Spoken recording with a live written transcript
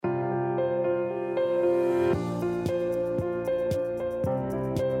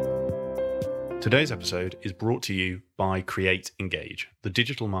Today's episode is brought to you by Create Engage, the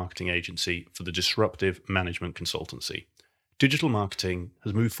digital marketing agency for the disruptive management consultancy. Digital marketing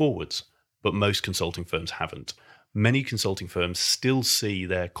has moved forwards, but most consulting firms haven't. Many consulting firms still see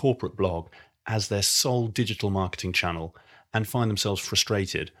their corporate blog as their sole digital marketing channel and find themselves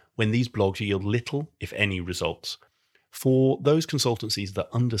frustrated when these blogs yield little, if any, results. For those consultancies that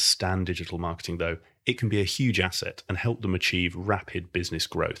understand digital marketing, though, it can be a huge asset and help them achieve rapid business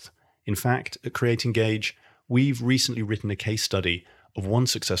growth. In fact, at Create Engage, we've recently written a case study of one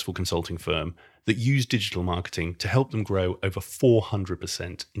successful consulting firm that used digital marketing to help them grow over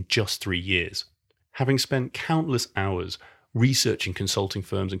 400% in just 3 years. Having spent countless hours researching consulting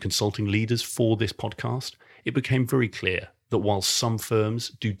firms and consulting leaders for this podcast, it became very clear that while some firms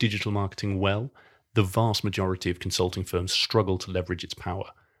do digital marketing well, the vast majority of consulting firms struggle to leverage its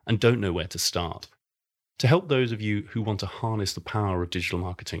power and don't know where to start. To help those of you who want to harness the power of digital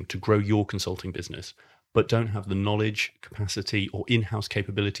marketing to grow your consulting business, but don't have the knowledge, capacity, or in-house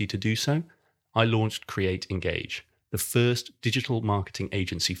capability to do so, I launched Create Engage, the first digital marketing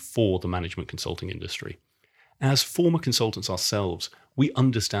agency for the management consulting industry. As former consultants ourselves, we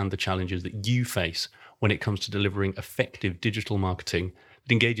understand the challenges that you face when it comes to delivering effective digital marketing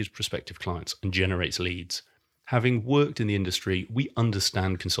that engages prospective clients and generates leads. Having worked in the industry, we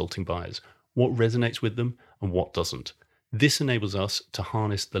understand consulting buyers, what resonates with them and what doesn't. This enables us to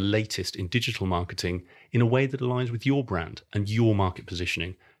harness the latest in digital marketing in a way that aligns with your brand and your market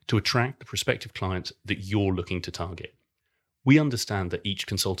positioning to attract the prospective clients that you're looking to target. We understand that each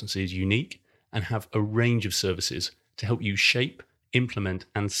consultancy is unique and have a range of services to help you shape, implement,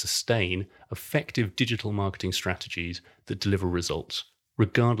 and sustain effective digital marketing strategies that deliver results,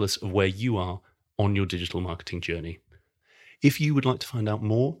 regardless of where you are on your digital marketing journey. If you would like to find out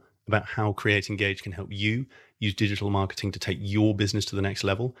more about how Create Engage can help you use digital marketing to take your business to the next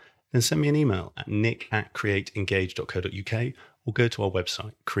level, then send me an email at nick@createengage.co.uk or go to our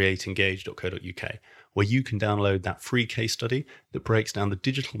website, createengage.co.uk, where you can download that free case study that breaks down the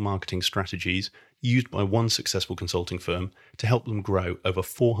digital marketing strategies used by one successful consulting firm to help them grow over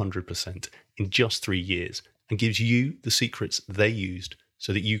 400% in just 3 years and gives you the secrets they used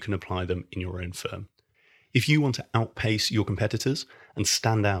so that you can apply them in your own firm. If you want to outpace your competitors and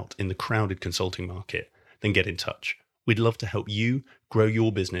stand out in the crowded consulting market, then get in touch. We'd love to help you grow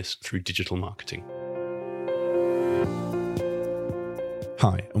your business through digital marketing.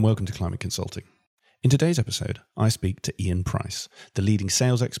 Hi, and welcome to Climate Consulting. In today's episode, I speak to Ian Price, the leading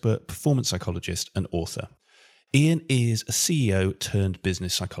sales expert, performance psychologist, and author. Ian is a CEO turned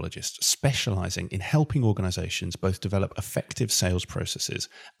business psychologist, specializing in helping organizations both develop effective sales processes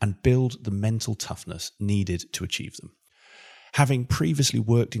and build the mental toughness needed to achieve them. Having previously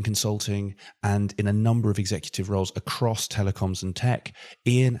worked in consulting and in a number of executive roles across telecoms and tech,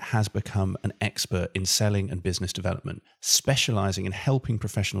 Ian has become an expert in selling and business development, specializing in helping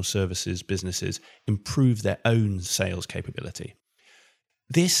professional services businesses improve their own sales capability.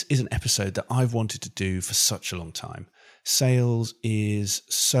 This is an episode that I've wanted to do for such a long time. Sales is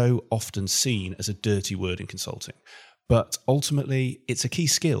so often seen as a dirty word in consulting, but ultimately it's a key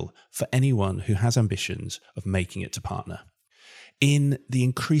skill for anyone who has ambitions of making it to partner. In the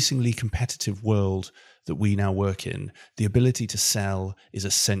increasingly competitive world that we now work in, the ability to sell is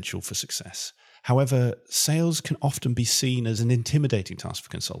essential for success. However, sales can often be seen as an intimidating task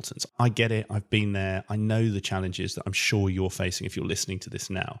for consultants. I get it. I've been there. I know the challenges that I'm sure you're facing if you're listening to this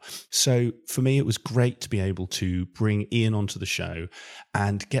now. So for me, it was great to be able to bring Ian onto the show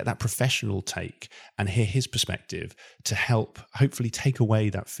and get that professional take and hear his perspective to help hopefully take away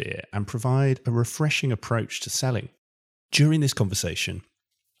that fear and provide a refreshing approach to selling. During this conversation,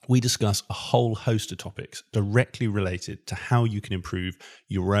 we discuss a whole host of topics directly related to how you can improve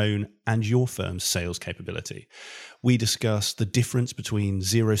your own and your firm's sales capability. We discuss the difference between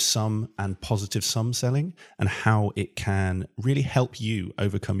zero-sum and positive-sum selling and how it can really help you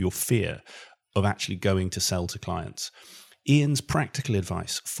overcome your fear of actually going to sell to clients. Ian's practical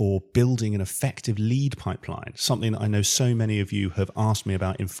advice for building an effective lead pipeline, something that I know so many of you have asked me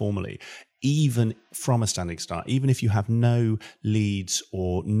about informally, even from a standing start, even if you have no leads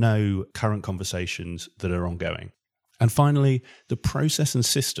or no current conversations that are ongoing. And finally, the process and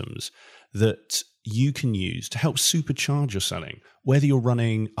systems that you can use to help supercharge your selling, whether you're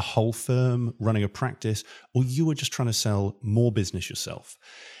running a whole firm, running a practice, or you are just trying to sell more business yourself.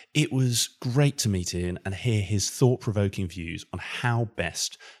 It was great to meet Ian and hear his thought-provoking views on how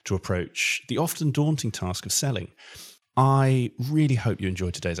best to approach the often daunting task of selling. I really hope you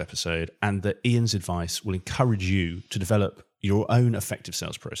enjoyed today's episode and that Ian's advice will encourage you to develop your own effective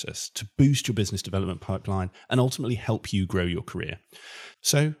sales process to boost your business development pipeline and ultimately help you grow your career.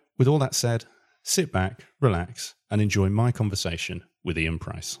 So, with all that said, sit back, relax, and enjoy my conversation with Ian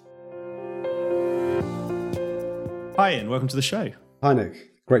Price. Hi, Ian. Welcome to the show. Hi,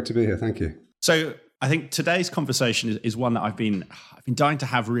 Nick. Great to be here. Thank you. So I think today's conversation is one that I've been dying to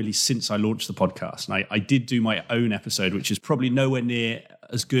have really since I launched the podcast. And I did do my own episode, which is probably nowhere near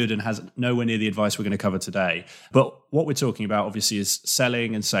as good and has nowhere near the advice we're going to cover today. But what we're talking about, obviously, is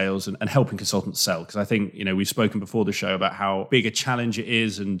selling and sales and helping consultants sell. Because I think, we've spoken before the show about how big a challenge it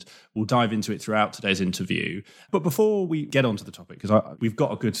is, and we'll dive into it throughout today's interview. But before we get onto the topic, because we've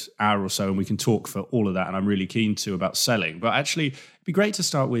got a good hour or so and we can talk for all of that, and I'm really keen to about selling. But actually, it'd be great to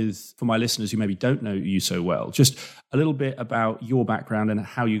start with, for my listeners who maybe don't know you so well, just a little bit about your background and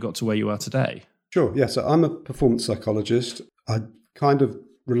how you got to where you are today. Sure. Yeah. So I'm a performance psychologist. I kind of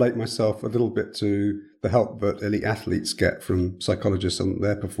relate myself a little bit to the help that elite athletes get from psychologists on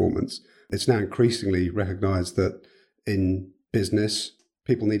their performance. It's now increasingly recognized that in business,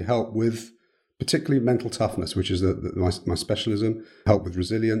 people need help with particularly mental toughness, which is my specialism, help with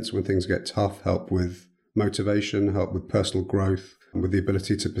resilience when things get tough, help with motivation, help with personal growth, and with the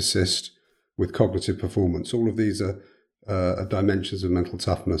ability to persist with cognitive performance. All of these are dimensions of mental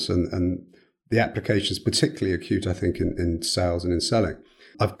toughness, and the application is particularly acute, I think, in sales and in selling.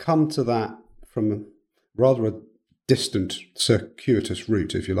 I've come to that from rather a distant, circuitous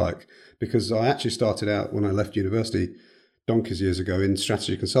route, if you like, because I actually started out when I left university donkeys years ago in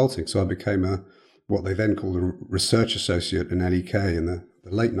strategy consulting. So I became what they then called a research associate in LEK in the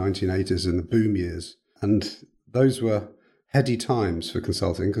late 1980s, in the boom years. And those were heady times for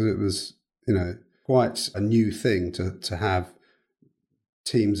consulting, because it was, quite a new thing to have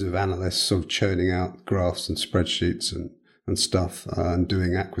teams of analysts sort of churning out graphs and spreadsheets and stuff and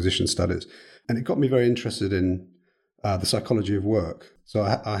doing acquisition studies. And it got me very interested in the psychology of work. So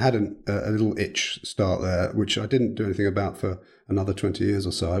I had a little itch start there, which I didn't do anything about for another 20 years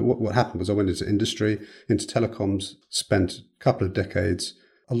or so. What happened was I went into industry, into telecoms, spent a couple of decades,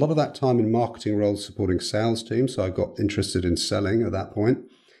 a lot of that time in marketing roles supporting sales teams. So I got interested in selling at that point.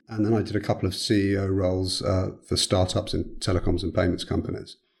 And then I did a couple of CEO roles for startups in telecoms and payments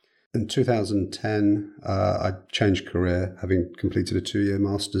companies. In 2010, I changed career, having completed a 2-year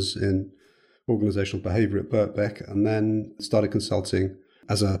master's in organizational behavior at Birkbeck, and then started consulting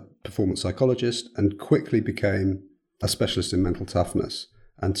as a performance psychologist, and quickly became a specialist in mental toughness,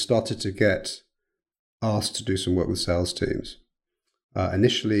 and started to get asked to do some work with sales teams.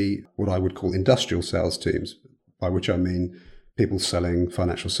 Initially, what I would call industrial sales teams, by which I mean people selling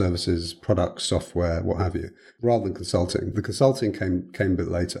financial services, products, software, what have you, rather than consulting. The consulting came a bit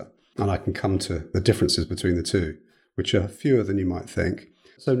later, and I can come to the differences between the two, which are fewer than you might think.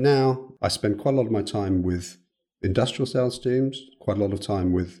 So now I spend quite a lot of my time with industrial sales teams, quite a lot of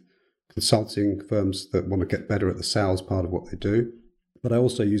time with consulting firms that want to get better at the sales part of what they do. But I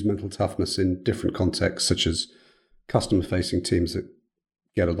also use mental toughness in different contexts, such as customer-facing teams that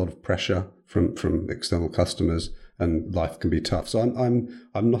get a lot of pressure from external customers, and life can be tough. So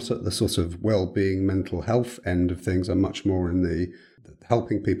I'm not at the sort of well-being, mental health end of things. I'm much more in the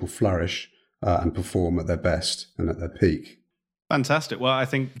helping people flourish and perform at their best and at their peak. Fantastic. Well, I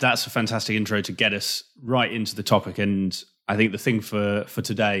think that's a fantastic intro to get us right into the topic. And I think the thing for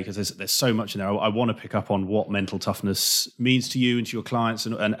today, because there's so much in there, I want to pick up on what mental toughness means to you and to your clients,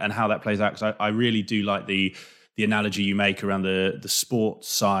 and how that plays out. Because I really do like the analogy you make around the sports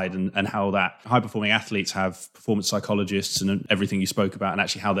side, and how that high-performing athletes have performance psychologists and everything you spoke about, and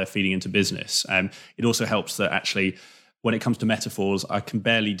actually how they're feeding into business. It also helps that actually, when it comes to metaphors, I can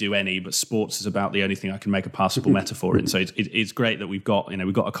barely do any, but sports is about the only thing I can make a passable metaphor in. So it's great that we've got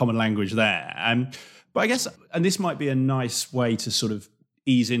a common language there. But I guess, and this might be a nice way to sort of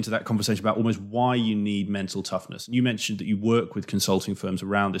ease into that conversation about almost why you need mental toughness. And you mentioned that you work with consulting firms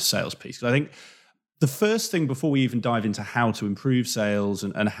around this sales piece. Because I think the first thing, before we even dive into how to improve sales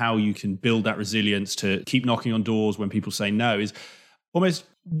and how you can build that resilience to keep knocking on doors when people say no, is almost,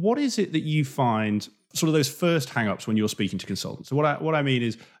 what is it that you find sort of those first hang-ups when you're speaking to consultants? So what I mean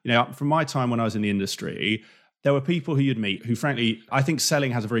is, from my time when I was in the industry, there were people who you'd meet who, frankly, I think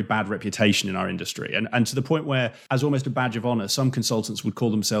selling has a very bad reputation in our industry. And to the point where, as almost a badge of honor, some consultants would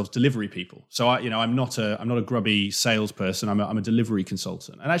call themselves delivery people. So I'm not a grubby salesperson. I'm a delivery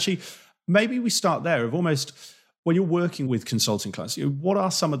consultant. And actually, maybe we start there of almost, when you're working with consulting clients, what are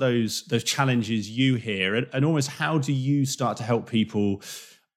some of those challenges you hear, and almost how do you start to help people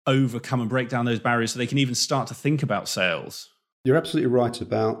overcome and break down those barriers so they can even start to think about sales? You're absolutely right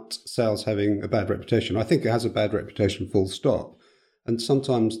about sales having a bad reputation. I think it has a bad reputation, full stop, and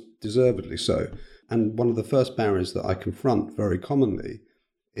sometimes deservedly so. And one of the first barriers that I confront very commonly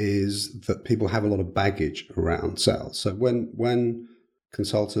is that people have a lot of baggage around sales. So when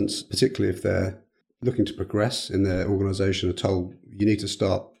consultants, particularly if they're looking to progress in their organization, are told you need to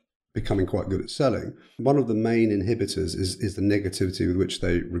start becoming quite good at selling, one of the main inhibitors is the negativity with which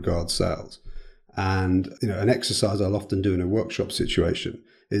they regard sales. And an exercise I'll often do in a workshop situation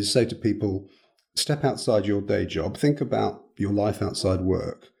is say to people, step outside your day job, think about your life outside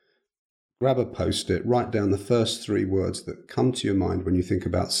work, grab a Post-it, write down the first 3 words that come to your mind when you think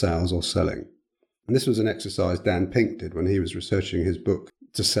about sales or selling. And this was an exercise Dan Pink did when he was researching his book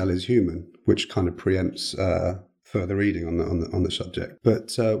To Sell is Human, which kind of preempts further reading on the subject.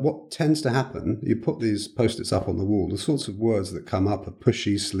 But what tends to happen, you put these Post-its up on the wall, the sorts of words that come up are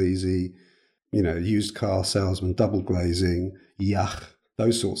pushy, sleazy, used car salesman, double glazing, yuck,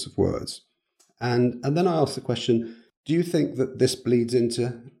 those sorts of words. And then I ask the question, do you think that this bleeds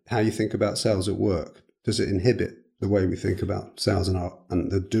into how you think about sales at work? Does it inhibit the way we think about sales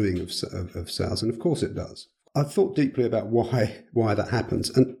and the doing of sales? And of course it does. I've thought deeply about why that happens.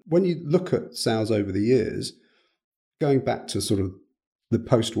 And when you look at sales over the years, going back to sort of the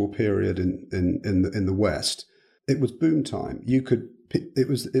post-war period in the West, it was boom time. It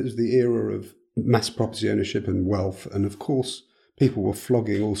was the era of mass property ownership and wealth, and of course people were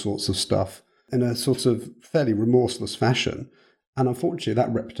flogging all sorts of stuff in a sort of fairly remorseless fashion. And unfortunately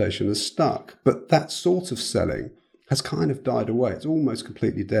that reputation has stuck. But that sort of selling has kind of died away. It's almost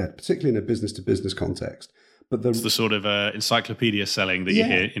completely dead, particularly in a business-to-business context. But it's the sort of encyclopedia selling that you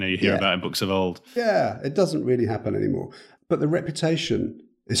hear about in books of old. Yeah, it doesn't really happen anymore. But the reputation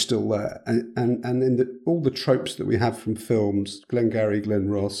is still there. And in all the tropes that we have from films, Glengarry Glen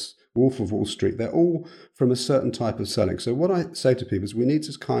Ross, Wolf of Wall Street, they're all from a certain type of selling. So what I say to people is we need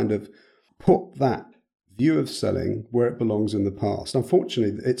to kind of put that view of selling where it belongs in the past.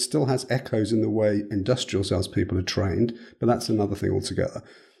 Unfortunately, it still has echoes in the way industrial salespeople are trained, but that's another thing altogether.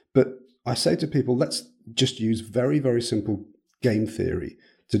 But I say to people, let's just use very, very simple game theory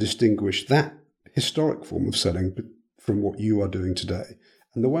to distinguish that historic form of selling from what you are doing today.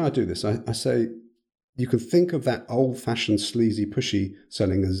 And the way I do this, I say, you can think of that old-fashioned, sleazy, pushy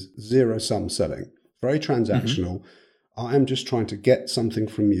selling as zero-sum selling, very transactional. Mm-hmm. I am just trying to get something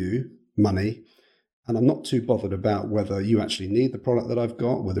from you, money, and I'm not too bothered about whether you actually need the product that I've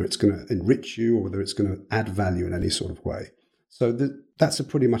got, whether it's going to enrich you or whether it's going to add value in any sort of way. So that's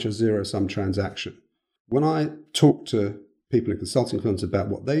pretty much a zero-sum transaction. When I talk to people in consulting firms about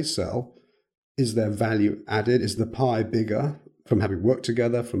what they sell, is there value added? Is the pie bigger from having worked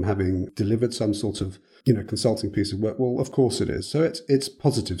together, from having delivered some sort of consulting piece of work? Well, of course it is. So it's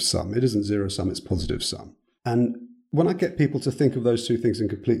positive sum. It isn't zero sum, it's positive sum. And when I get people to think of those two things in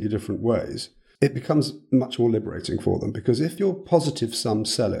completely different ways, it becomes much more liberating for them. Because if you're positive sum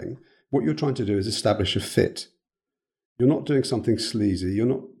selling, what you're trying to do is establish a fit. You're not doing something sleazy. You're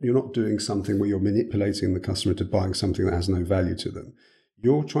not doing something where you're manipulating the customer to buying something that has no value to them.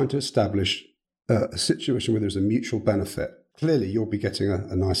 You're trying to establish a situation where there's a mutual benefit. Clearly, you'll be getting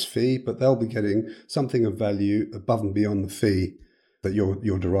a nice fee, but they'll be getting something of value above and beyond the fee that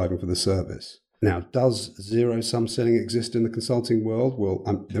you're deriving for the service. Now, does zero-sum selling exist in the consulting world? Well,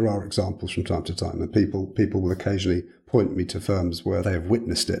 there are examples from time to time, and people will occasionally point me to firms where they have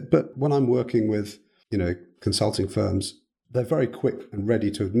witnessed it. But when I'm working with consulting firms, they're very quick and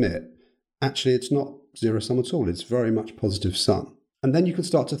ready to admit, actually, it's not zero-sum at all. It's very much positive sum. And then you can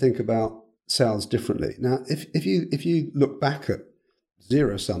start to think about sales differently. Now, if you look back at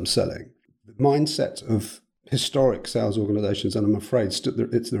zero-sum selling, the mindset of historic sales organizations, and I'm afraid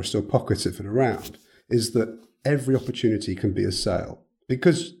there are still pockets of it around, is that every opportunity can be a sale.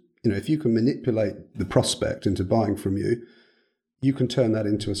 Because, if you can manipulate the prospect into buying from you, you can turn that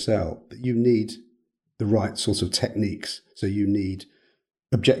into a sale. But you need the right sorts of techniques. So you need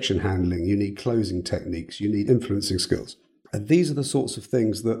objection handling, you need closing techniques, you need influencing skills. And these are the sorts of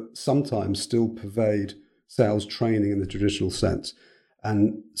things that sometimes still pervade sales training in the traditional sense.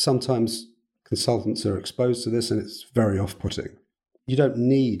 And sometimes consultants are exposed to this and it's very off-putting. You don't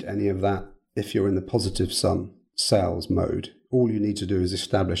need any of that if you're in the positive sum sales mode. All you need to do is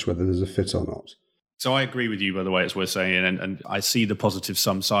establish whether there's a fit or not. So I agree with you, by the way, it's worth saying, and I see the positive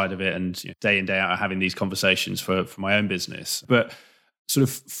sum side of it, and day in, day out, having these conversations for my own business. But sort of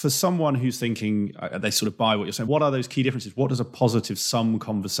for someone who's thinking, they sort of buy what you're saying, what are those key differences? What does a positive sum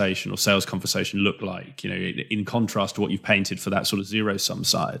conversation or sales conversation look like, in contrast to what you've painted for that sort of zero sum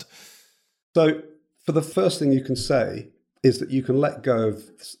side? So for the first thing you can say is that you can let go of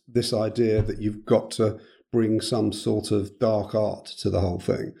this idea that you've got to bring some sort of dark art to the whole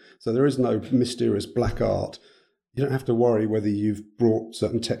thing. So there is no mysterious black art. You don't have to worry whether you've brought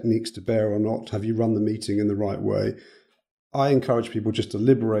certain techniques to bear or not. Have you run the meeting in the right way? I encourage people just to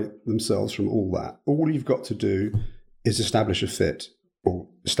liberate themselves from all that. All you've got to do is establish a fit. or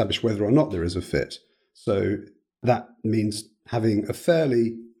establish whether or not there is a fit. So that means having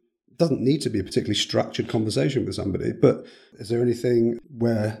doesn't need to be a particularly structured conversation with somebody, but is there anything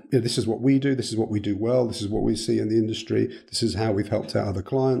where this is what we do well, this is what we see in the industry, this is how we've helped out other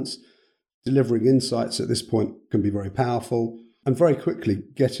clients. Delivering insights at this point can be very powerful, and very quickly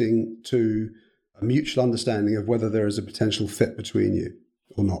getting to a mutual understanding of whether there is a potential fit between you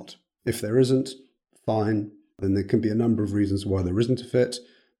or not. If there isn't, fine, then there can be a number of reasons why there isn't a fit,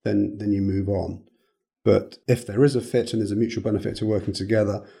 then you move on. But if there is a fit and there's a mutual benefit to working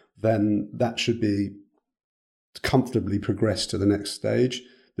together, then that should be comfortably progressed to the next stage.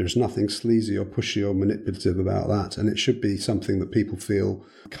 There's nothing sleazy or pushy or manipulative about that. And it should be something that people feel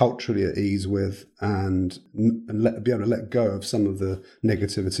culturally at ease with and be able to let go of some of the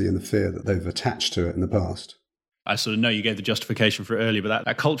negativity and the fear that they've attached to it in the past. I sort of know you gave the justification for it earlier, but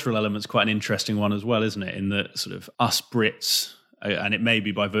that cultural element's quite an interesting one as well, isn't it? In that sort of us Brits, and it may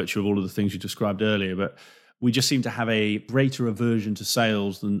be by virtue of all of the things you described earlier, but we just seem to have a greater aversion to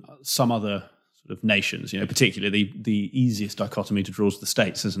sales than some other sort of nations, particularly the easiest dichotomy to draw is the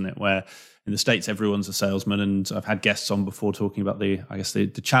States, isn't it? Where in the States, everyone's a salesman. And I've had guests on before talking about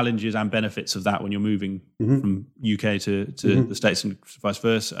the challenges and benefits of that when you're moving from UK to the States and vice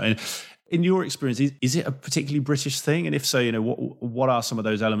versa. And in your experience, is it a particularly British thing? And if so, what are some of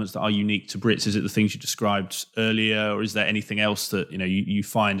those elements that are unique to Brits? Is it the things you described earlier, or is there anything else that you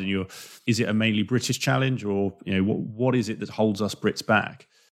find is it a mainly British challenge, or what is it that holds us Brits back?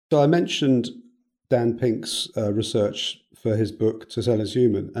 So I mentioned Dan Pink's research for his book To Sell Is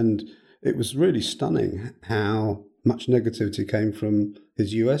Human, and it was really stunning how much negativity came from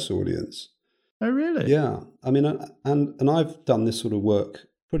his US audience. Oh, really? Yeah. I mean, and I've done this sort of work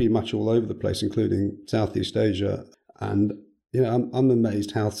pretty much all over the place, including Southeast Asia. And, I'm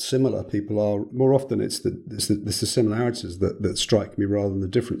amazed how similar people are. More often it's the similarities that strike me rather than the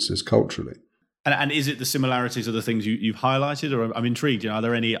differences culturally. And is it the similarities of the things you've highlighted? Or I'm intrigued, are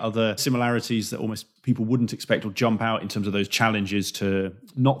there any other similarities that almost people wouldn't expect or jump out in terms of those challenges to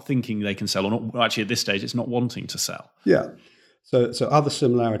not thinking they can sell, or not, well, actually at this stage, it's not wanting to sell? Yeah. So other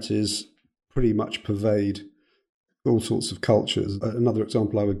similarities pretty much pervade all sorts of cultures. Another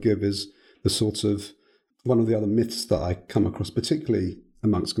example I would give is the sort of one of the other myths that I come across, particularly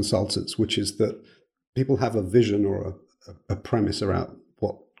amongst consultants, which is that people have a vision or a premise around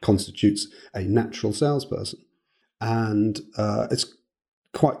what constitutes a natural salesperson. And it's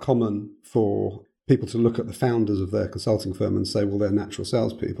quite common for people to look at the founders of their consulting firm and say, well, they're natural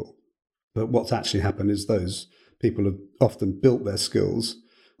salespeople. But what's actually happened is those people have often built their skills.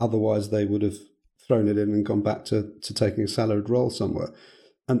 Otherwise, they would have thrown it in and gone back to taking a salaried role somewhere.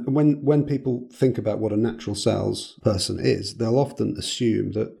 And when people think about what a natural salesperson is, they'll often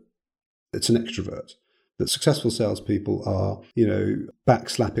assume that it's an extrovert, that successful salespeople are,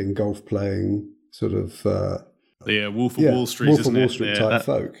 backslapping, golf playing, sort of... Wolf of Wall Street, isn't it? Wolf of Wall Street type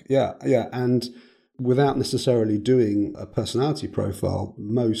folk. Yeah. And without necessarily doing a personality profile,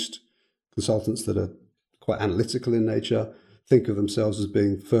 most consultants that are quite analytical in nature think of themselves as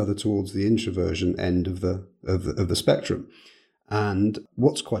being further towards the introversion end of the spectrum. And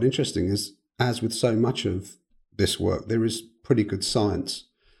what's quite interesting is, as with so much of this work, there is pretty good science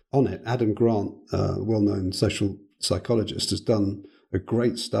on it. Adam Grant, a well-known social psychologist, has done a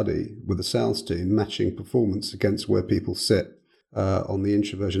great study with the sales team matching performance against where people sit on the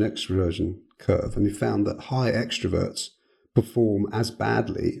introversion-extroversion curve. And he found that high extroverts perform as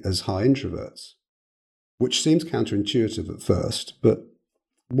badly as high introverts, which seems counterintuitive at first. But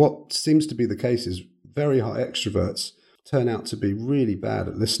what seems to be the case is very high extroverts turn out to be really bad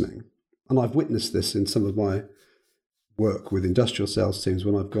at listening. And I've witnessed this in some of my work with industrial sales teams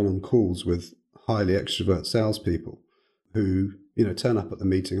when I've gone on calls with highly extrovert salespeople who, turn up at the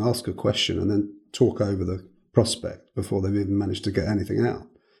meeting, ask a question, and then talk over the prospect before they've even managed to get anything out.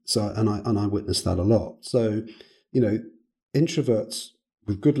 So, and I witnessed that a lot. So, introverts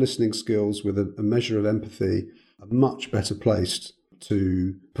with good listening skills, with a measure of empathy, are much better placed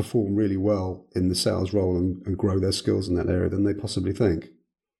to perform really well in the sales role and grow their skills in that area than they possibly think.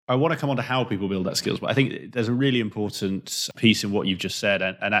 I want to come on to how people build that skills, but I think there's a really important piece in what you've just said,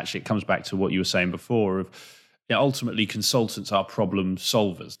 and actually it comes back to what you were saying before of ultimately consultants are problem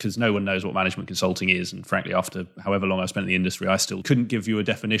solvers, because no one knows what management consulting is. And frankly, after however long I spent in the industry, I still couldn't give you a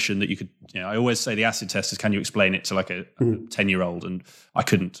definition that you could, I always say the acid test is, can you explain it to like a 10-year-old? And I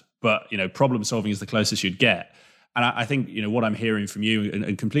couldn't. But, problem solving is the closest you'd get. And I think, what I'm hearing from you,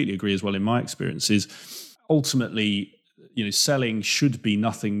 and completely agree as well in my experience, is ultimately, selling should be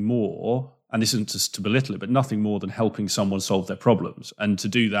nothing more, and this isn't just to belittle it, but nothing more than helping someone solve their problems. And to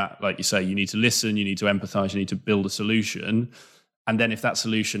do that, like you say, you need to listen, you need to empathize, you need to build a solution. And then if that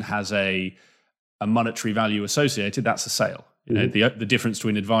solution has a monetary value associated, that's a sale. You know, the difference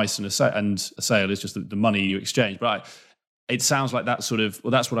between advice and a sale is just the money you exchange. But it sounds like that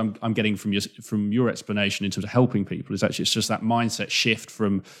that's what I'm getting from your explanation in terms of helping people, is actually it's just that mindset shift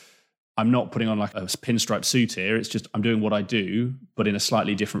from, I'm not putting on like a pinstripe suit here. It's just I'm doing what I do, but in a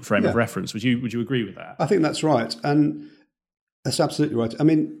slightly different frame of reference. Would you agree with that? I think that's right. And that's absolutely right. I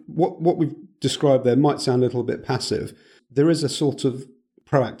mean, what we've described there might sound a little bit passive. There is a sort of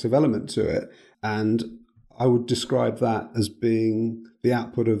proactive element to it. And I would describe that as being the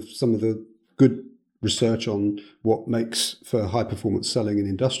output of some of the good research on what makes for high-performance selling in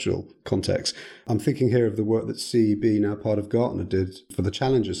industrial context. I'm thinking here of the work that CEB, now part of Gartner, did for the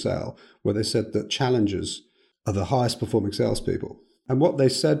Challenger sale, where they said that challengers are the highest performing salespeople. And what they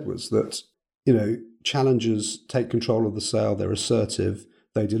said was that, you know, challengers take control of the sale, they're assertive,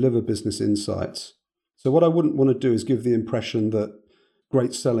 they deliver business insights. So what I wouldn't want to do is give the impression that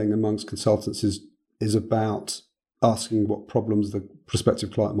great selling amongst consultants is about asking what problems the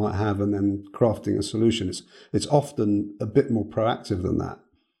prospective client might have and then crafting a solution. It's often a bit more proactive than that.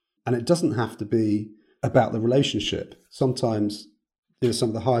 And it doesn't have to be about the relationship. Sometimes, you know, some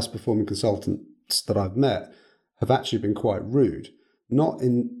of the highest performing consultants that I've met have actually been quite rude, not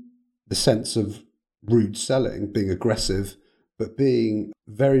in the sense of rude selling, being aggressive, but being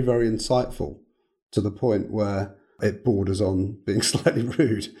very, very insightful to the point where it borders on being slightly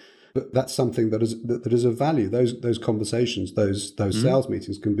rude. But that's something that is of value. Those conversations, those sales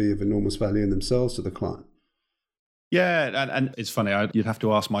meetings can be of enormous value in themselves to the client. Yeah, and it's funny, you'd have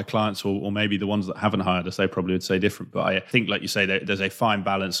to ask my clients or maybe the ones that haven't hired us, they probably would say different. But I think, like you say, there's a fine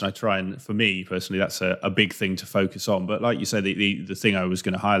balance, and I try and, for me personally, that's a big thing to focus on. But like you say, the thing I was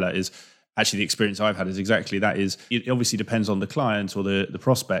going to highlight is actually the experience I've had is exactly that. Is it obviously depends on the client or the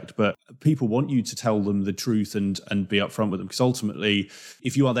prospect, but people want you to tell them the truth and be upfront with them, because ultimately,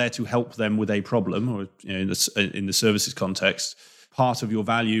 if you are there to help them with a problem, or you know, in the services context, part of your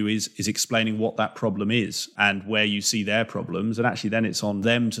value is explaining what that problem is and where you see their problems, and actually then it's on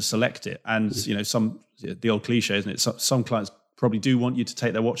them to select it. And you know, the old cliche, isn't it? Some clients probably do want you to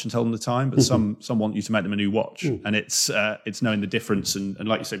take their watch and tell them the time, but some want you to make them a new watch. And it's knowing the difference and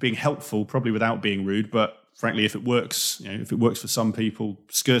like you say, being helpful, probably without being rude. But frankly, if it works, you know, if it works for some people,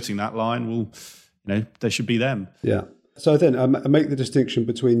 skirting that line will, you know, they should be them. Yeah. So then I make the distinction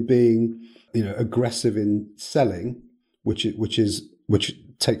between being, you know, aggressive in selling, which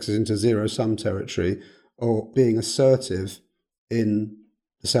takes us into zero-sum territory, or being assertive in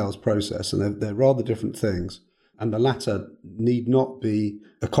the sales process. And they're rather different things. And the latter need not be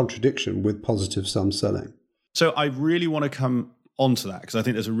a contradiction with positive sum selling. So I really want to come onto that, because I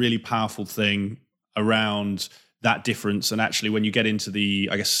think there's a really powerful thing around that difference. And actually, when you get into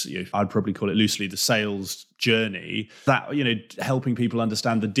I guess, you know, I'd probably call it loosely the sales journey, that, you know, helping people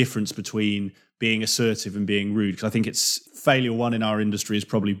understand the difference between being assertive and being rude. Because I think it's failure one in our industry is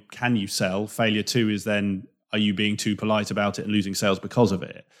probably, can you sell? Failure two is then, are you being too polite about it and losing sales because of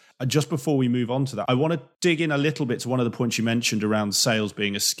it? Just before we move on to that, I want to dig in a little bit to one of the points you mentioned around sales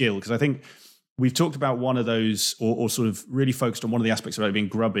being a skill, because I think we've talked about one of those, or sort of really focused on one of the aspects about it being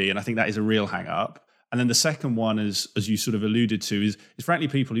grubby, and I think that is a real hang up. And then the second one is, as you sort of alluded to, is frankly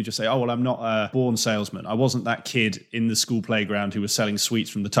people who just say, oh, well, I'm not a born salesman. I wasn't that kid in the school playground who was selling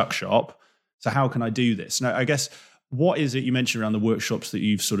sweets from the tuck shop. So how can I do this? Now, I guess, what is it you mentioned around the workshops that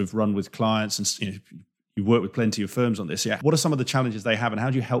you've sort of run with clients, and you know, you've worked with plenty of firms on this. Yeah. What are some of the challenges they have, and how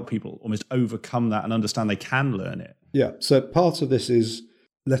do you help people almost overcome that and understand they can learn it? Yeah. So part of this is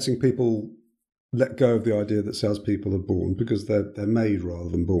letting people let go of the idea that salespeople are born, because they're made rather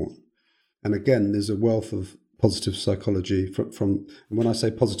than born. And again, there's a wealth of positive psychology from and when I say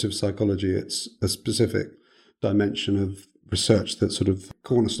positive psychology, it's a specific dimension of research that's sort of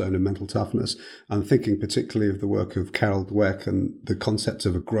cornerstone of mental toughness. I'm thinking particularly of the work of Carol Dweck and the concept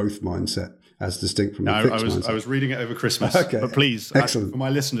of a growth mindset as distinct from a fixed mindset. I was reading it over Christmas, okay. But please, for my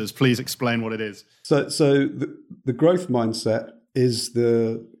listeners, please explain what it is. So the growth mindset is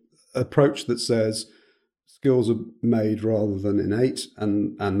the approach that says skills are made rather than innate,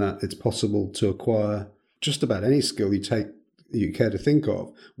 and that it's possible to acquire just about any skill you care to think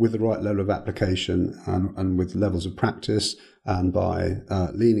of with the right level of application and with levels of practice, and by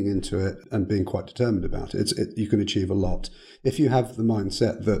leaning into it and being quite determined about it. You can achieve a lot. If you have the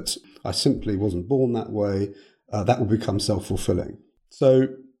mindset that I simply wasn't born that way, that will become self-fulfilling. So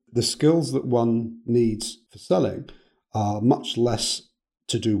the skills that one needs for selling are much less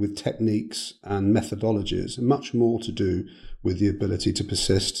to do with techniques and methodologies, and much more to do with the ability to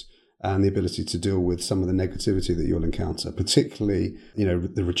persist and the ability to deal with some of the negativity that you'll encounter, particularly, you know,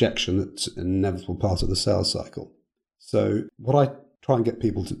 the rejection that's an inevitable part of the sales cycle. So what I try and get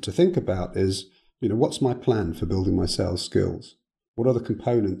people to think about is, what's my plan for building my sales skills? What are the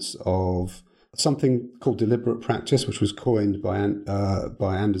components of something called deliberate practice, which was coined by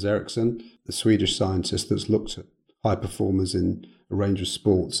Anders Ericsson, the Swedish scientist that's looked at high performers in a range of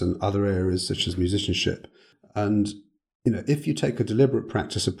sports and other areas such as musicianship. And, if you take a deliberate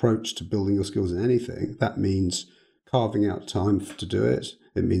practice approach to building your skills in anything, that means carving out time to do it.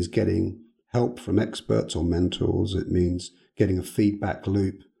 It means getting help from experts or mentors. It means getting a feedback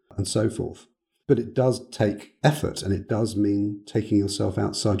loop and so forth. But it does take effort, and it does mean taking yourself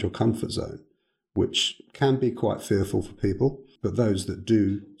outside your comfort zone, which can be quite fearful for people. But those that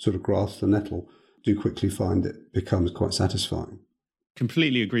do sort of grasp the nettle do quickly find it becomes quite satisfying.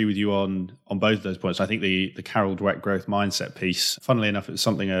 Completely agree with you on both of those points. I think the Carol Dweck growth mindset piece, funnily enough, it was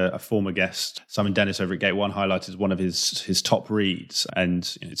something a former guest, Simon Dennis over at Gate One, highlighted as one of his top reads.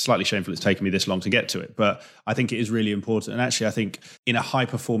 And it's slightly shameful it's taken me this long to get to it, but I think it is really important. And actually, I think in a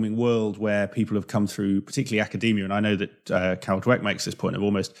high-performing world where people have come through, particularly academia, and I know that Carol Dweck makes this point of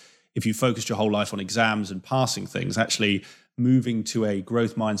almost, if you focused your whole life on exams and passing things, actually moving to a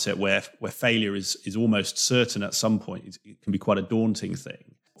growth mindset where failure is almost certain at some point, it can be quite a daunting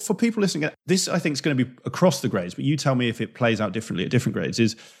thing. For people listening, this I think is going to be across the grades, but you tell me if it plays out differently at different grades,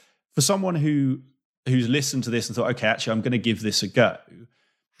 is for someone who's listened to this and thought, okay, actually, I'm going to give this a go,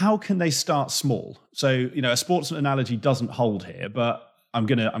 how can they start small? So, a sports analogy doesn't hold here, but I'm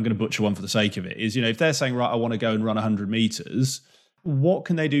going to butcher one for the sake of it, is, if they're saying, right, I want to go and run 100 meters, what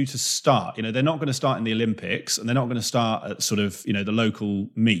can they do to start? They're not going to start in the Olympics, and they're not going to start at sort of, the local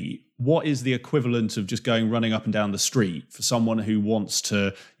meet. What is the equivalent of just running up and down the street for someone who wants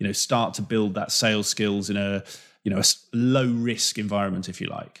to, start to build that sales skills in a low risk environment, if you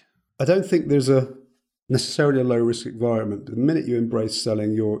like? I don't think there's necessarily a low risk environment. The minute you embrace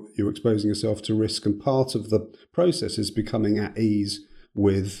selling, you're exposing yourself to risk, and part of the process is becoming at ease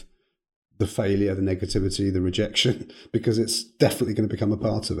with the failure, the negativity, the rejection, because it's definitely going to become a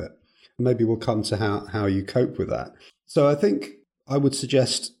part of it. Maybe we'll come to how you cope with that. So I think I would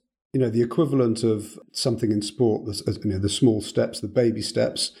suggest, the equivalent of something in sport, the small steps, the baby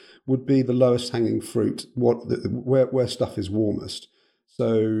steps, would be the lowest hanging fruit, where stuff is warmest.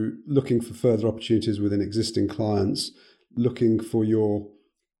 So looking for further opportunities within existing clients, looking for your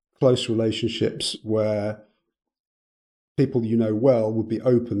close relationships where people well would be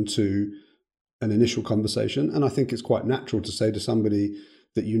open to an initial conversation. And I think it's quite natural to say to somebody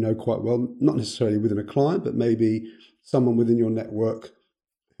that quite well, not necessarily within a client, but maybe someone within your network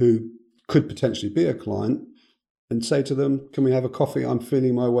who could potentially be a client, and say to them, can we have a coffee? I'm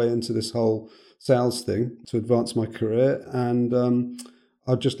feeling my way into this whole sales thing to advance my career, and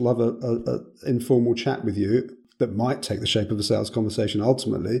I'd just love a informal chat with you that might take the shape of a sales conversation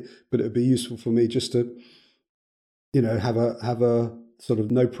ultimately, but it would be useful for me just to have a sort of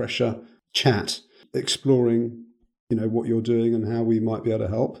no pressure chat, exploring, what you're doing and how we might be able to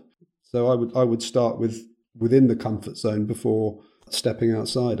help. So I would start within the comfort zone before stepping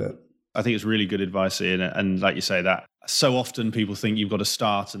outside it. I think it's really good advice, Ian. And like you say, that so often people think you've got to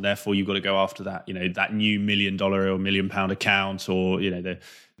start and therefore you've got to go after that, that new $1 million or £1 million account, or,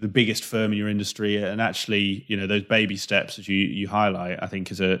 the biggest firm in your industry. And actually, those baby steps that you highlight, I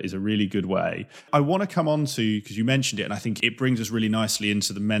think is a really good way. I want to come on to, because you mentioned it, and I think it brings us really nicely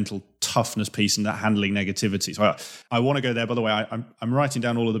into the mental toughness piece and that handling negativity. So I want to go there. By the way, I'm writing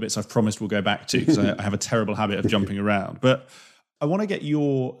down all of the bits I've promised we'll go back to, because I have a terrible habit of jumping around. But I want to get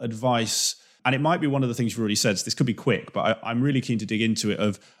your advice, and it might be one of the things you've already said, so this could be quick, but I'm really keen to dig into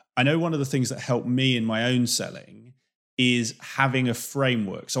it. I know one of the things that helped me in my own selling is having a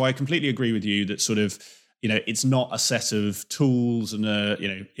framework. So I completely agree with you that sort of, it's not a set of tools and,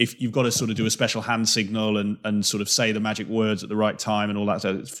 if you've got to sort of do a special hand signal and sort of say the magic words at the right time and all that.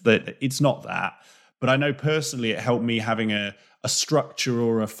 So it's not that. But I know personally it helped me having a structure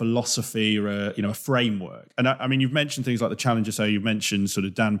or a philosophy or a framework. And I mean, you've mentioned things like the Challenger. So you've mentioned sort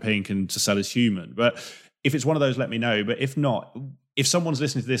of Dan Pink and To Sell Is Human. But if it's one of those, let me know. But if not, if someone's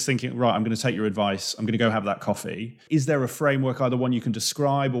listening to this thinking, right, I'm going to take your advice, I'm going to go have that coffee, is there a framework, either one you can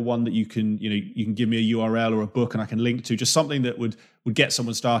describe or one that you can give me a URL or a book and I can link to, just something that would get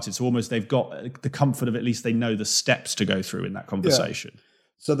someone started? So almost they've got the comfort of, at least they know the steps to go through in that conversation. Yeah.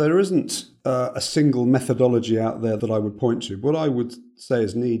 So there isn't a single methodology out there that I would point to. What I would say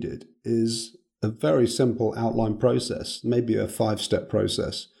is needed is a very simple outline process, maybe a 5-step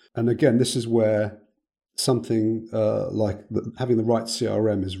process. And again, this is where something like having the right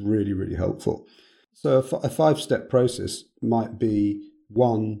CRM is really, really helpful. So a 5-step process might be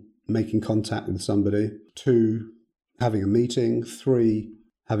 1, making contact with somebody, 2, having a meeting, 3,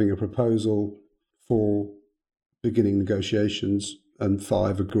 having a proposal, 4, beginning negotiations and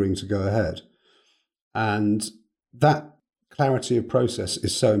 5 agreeing to go ahead. And that clarity of process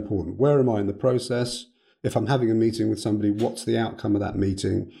is so important. Where am I in the process? If I'm having a meeting with somebody, what's the outcome of that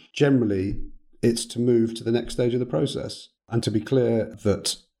meeting? Generally, it's to move to the next stage of the process and to be clear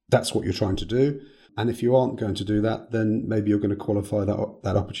that that's what you're trying to do. And if you aren't going to do that, then maybe you're going to qualify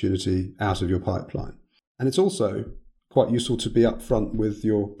that opportunity out of your pipeline. And it's also quite useful to be upfront with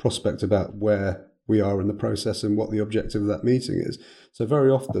your prospect about where we are in the process and what the objective of that meeting is. So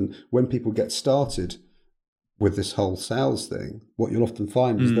very often when people get started with this whole sales thing, what you'll often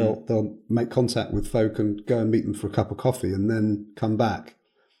find is they'll make contact with folk and go and meet them for a cup of coffee and then come back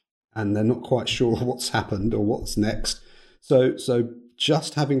and they're not quite sure what's happened or what's next. So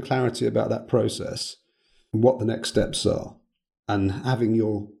just having clarity about that process and what the next steps are and having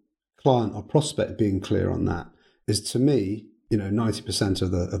your client or prospect being clear on that is, to me, 90%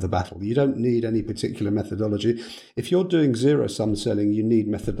 of the battle. You don't need any particular methodology. If you're doing zero-sum selling, you need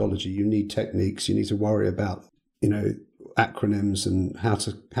methodology, you need techniques, you need to worry about, acronyms and how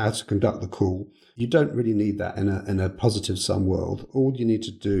to conduct the call. You don't really need that in a positive sum world. All you need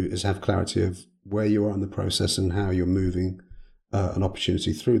to do is have clarity of where you are in the process and how you're moving an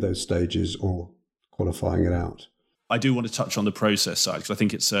opportunity through those stages or qualifying it out. I do want to touch on the process side because I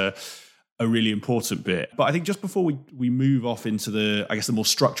think it's a really important bit. But I think just before we move off into the more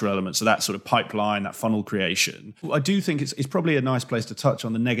structural elements of that sort of pipeline, that funnel creation, I do think it's probably a nice place to touch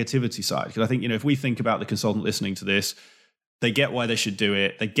on the negativity side. Because I think, if we think about the consultant listening to this, they get why they should do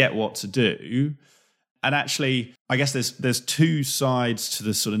it, they get what to do. And actually, I guess there's two sides to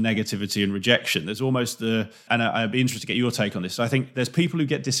the sort of negativity and rejection. There's almost and I'd be interested to get your take on this. So I think there's people who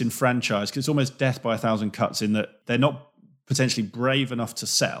get disenfranchised because it's almost death by a thousand cuts in that they're not potentially brave enough to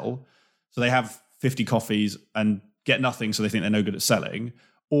sell. So they have 50 coffees and get nothing, so they think they're no good at selling.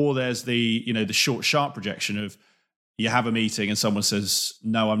 Or there's the short, sharp rejection of you have a meeting and someone says,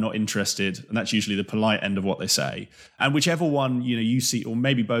 no, I'm not interested. And that's usually the polite end of what they say. And whichever one, you see, or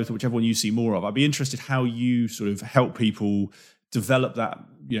maybe both, or whichever one you see more of, I'd be interested how you sort of help people develop that,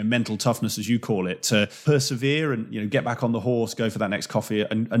 mental toughness, as you call it, to persevere and, get back on the horse, go for that next coffee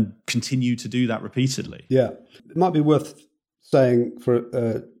and continue to do that repeatedly. Yeah. It might be worth saying for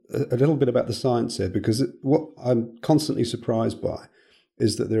a little bit about the science here, because what I'm constantly surprised by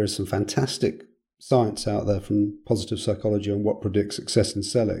is that there is some fantastic science out there from positive psychology on what predicts success in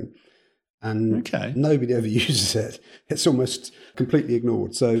selling. And nobody ever uses it. It's almost completely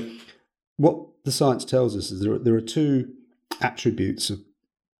ignored. So what the science tells us is there are two attributes of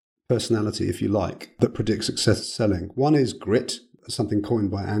personality, if you like, that predict success in selling. One is grit, something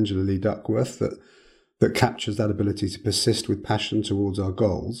coined by Angela Lee Duckworth that captures that ability to persist with passion towards our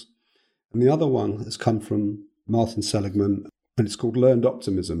goals. And the other one has come from Martin Seligman, and it's called learned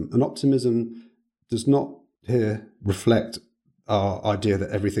optimism. And optimism does not here reflect our idea that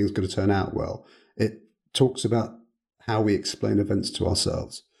everything's going to turn out well. It talks about how we explain events to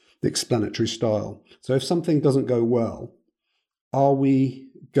ourselves, the explanatory style. So if something doesn't go well, are we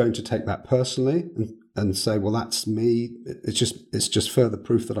going to take that personally and say, well, that's me, it's just further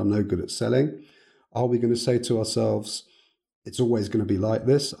proof that I'm no good at selling? Are we going to say to ourselves, it's always going to be like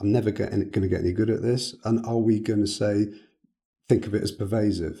this, I'm never going to get any good at this? And are we going to say, think of it as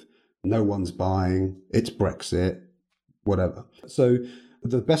pervasive? No one's buying, it's Brexit, whatever. So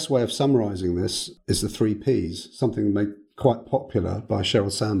the best way of summarizing this is the 3 Ps, something made quite popular by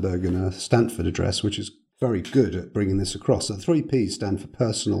Sheryl Sandberg in a Stanford address, which is very good at bringing this across. So 3 Ps stand for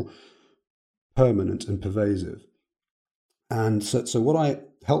personal, permanent, and pervasive. And so what I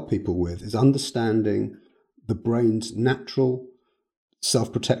help people with is understanding the brain's natural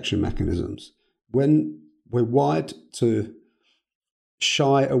self-protection mechanisms. When we're wired to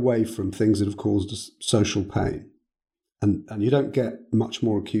shy away from things that have caused us social pain, and you don't get much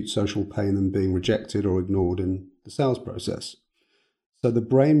more acute social pain than being rejected or ignored in the sales process. So the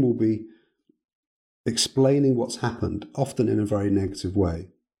brain will be explaining what's happened, often in a very negative way.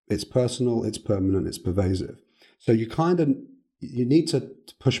 It's personal, it's permanent, it's pervasive. So you need to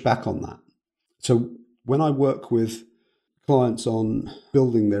push back on that. So when I work with clients on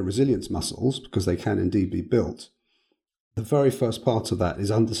building their resilience muscles, because they can indeed be built, the very first part of that is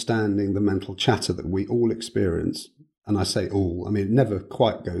understanding the mental chatter that we all experience. And I say all, it never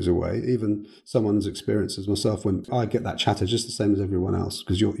quite goes away. Even someone as experienced as myself, when I get that chatter just the same as everyone else,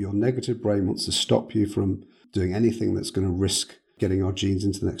 because your negative brain wants to stop you from doing anything that's going to risk getting our genes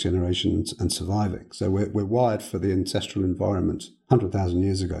into the next generation and surviving. So we're wired for the ancestral environment 100,000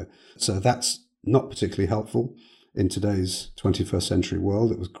 years ago. So that's not particularly helpful in today's 21st century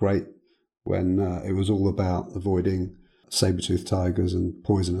world. It was great when it was all about avoiding saber-toothed tigers and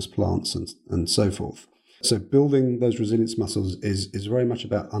poisonous plants and so forth. So building those resilience muscles is very much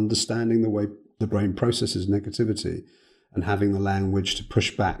about understanding the way the brain processes negativity and having the language to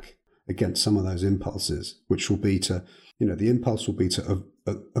push back against some of those impulses, which will be to, the impulse will be to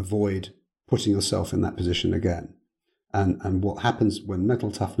avoid putting yourself in that position again. And what happens when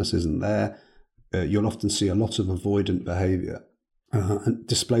mental toughness isn't there, you'll often see a lot of avoidant behavior and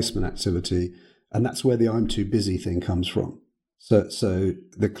displacement activity. And that's where the I'm too busy thing comes from. So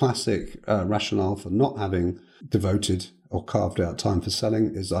the classic rationale for not having devoted or carved out time for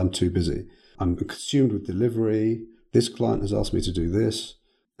selling is I'm too busy. I'm consumed with delivery. This client has asked me to do this.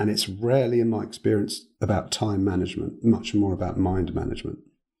 And it's rarely, in my experience, about time management, much more about mind management.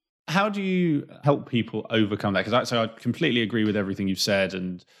 How do you help people overcome that? Because I completely agree with everything you've said.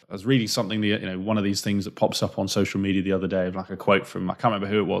 And I was reading something, one of these things that pops up on social media the other day, like a quote from, I can't remember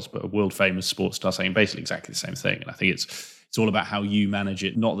who it was, but a world famous sports star saying basically exactly the same thing. And I think it's all about how you manage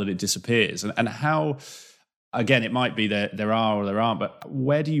it, not that it disappears. And how, again, it might be that there are or there aren't, but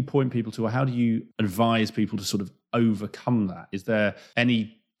where do you point people to, or how do you advise people to sort of overcome that? Is there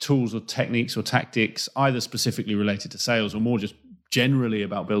any tools or techniques or tactics, either specifically related to sales or more just generally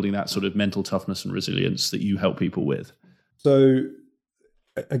about building that sort of mental toughness and resilience that you help people with? So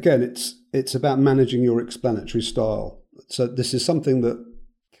again, it's about managing your explanatory style. So this is something that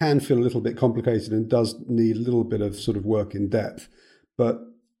can feel a little bit complicated and does need a little bit of sort of work in depth, but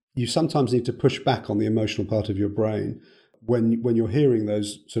you sometimes need to push back on the emotional part of your brain when you're hearing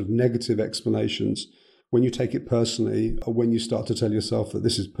those sort of negative explanations. When you take it personally, or when you start to tell yourself that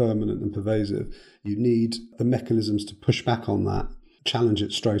this is permanent and pervasive, you need the mechanisms to push back on that, challenge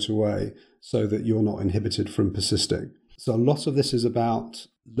it straight away so that you're not inhibited from persisting. So a lot of this is about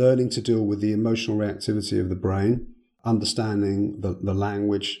learning to deal with the emotional reactivity of the brain, understanding the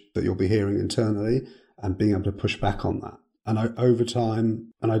language that you'll be hearing internally and being able to push back on that. And over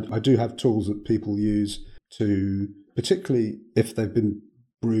time, and I do have tools that people use to, particularly if they've been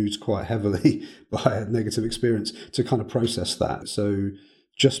bruised quite heavily by a negative experience, to kind of process that. So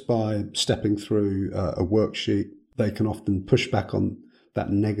just by stepping through a worksheet, they can often push back on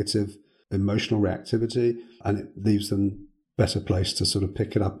that negative emotional reactivity, and it leaves them better placed to sort of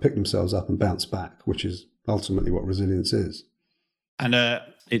pick themselves up and bounce back, which is ultimately what resilience is. And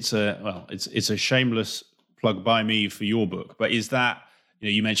it's a shameless plug by me for your book, but is that,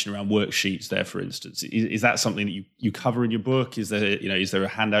 you mentioned around worksheets there, for instance. Is that something that you cover in your book? Is there a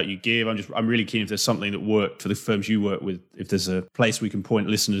handout you give? I'm really keen if there's something that worked for the firms you work with. If there's a place we can point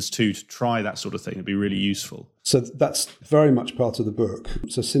listeners to try that sort of thing, it'd be really useful. So that's very much part of the book.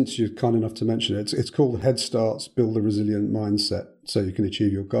 So since you're kind enough to mention it, it's called Head Starts, Build a Resilient Mindset so you can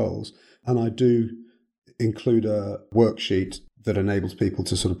achieve your goals. And I do include a worksheet that enables people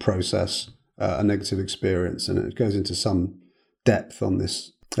to sort of process a negative experience, and it goes into some depth on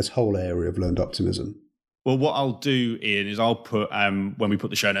this whole area of learned optimism. Well, what I'll do, Ian, is I'll put, when we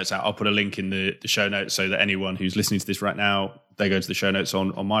put the show notes out, I'll put a link in the show notes so that anyone who's listening to this right now, they go to the show notes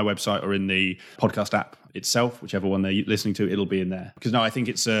on my website or in the podcast app itself, whichever one they're listening to, it'll be in there. Because no, I think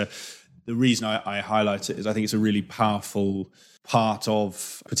it's the reason I highlight it is I think it's a really powerful part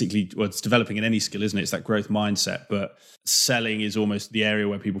of, particularly, well, it's developing in any skill, isn't it? It's that growth mindset, but selling is almost the area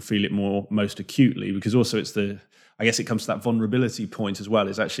where people feel it most acutely, because also I guess it comes to that vulnerability point as well.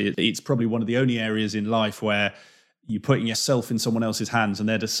 It's probably one of the only areas in life where you're putting yourself in someone else's hands and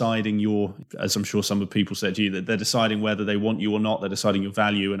they're deciding as I'm sure some of the people said to you, that they're deciding whether they want you or not, they're deciding your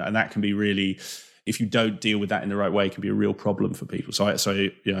value. And that can be really, if you don't deal with that in the right way, it can be a real problem for people. So I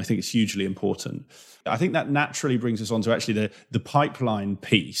think it's hugely important. I think that naturally brings us on to actually the pipeline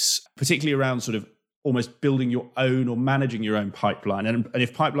piece, particularly around sort of almost building your own or managing your own pipeline. And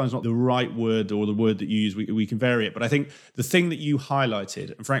if pipeline is not the right word or the word that you use, we can vary it. But I think the thing that you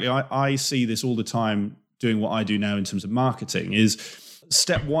highlighted, and frankly, I see this all the time doing what I do now in terms of marketing, is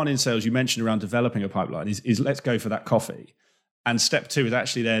step one in sales, you mentioned around developing a pipeline, is let's go for that coffee. And step two is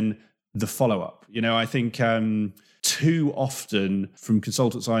actually then the follow-up. I think too often from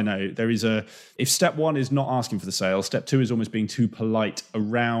consultants I know, if step one is not asking for the sale, step two is almost being too polite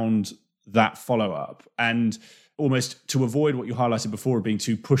around that follow-up, and almost to avoid what you highlighted before of being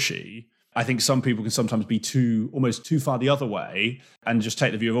too pushy. I think some people can sometimes be almost too far the other way and just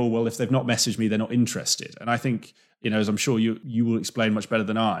take the view of, oh, well, if they've not messaged me, they're not interested. And I think, as I'm sure you will explain much better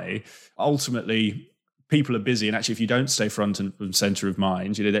than I, ultimately people are busy, and actually if you don't stay front and center of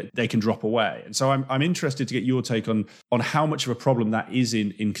mind, they can drop away. And so I'm interested to get your take on how much of a problem that is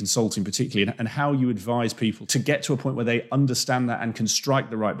in consulting particularly, and how you advise people to get to a point where they understand that and can strike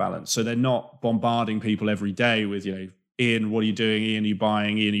the right balance. So they're not bombarding people every day with, Ian, what are you doing? Ian, are you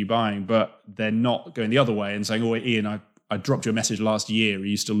buying? Ian, are you buying? But they're not going the other way and saying, oh, Ian, I dropped you a message last year. Are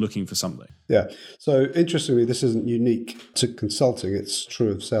you still looking for something? Yeah. So interestingly, this isn't unique to consulting. It's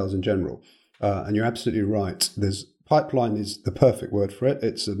true of sales in general. And you're absolutely right. Pipeline is the perfect word for it.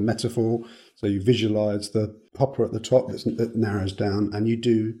 It's a metaphor. So you visualize the hopper at the top that narrows down, and you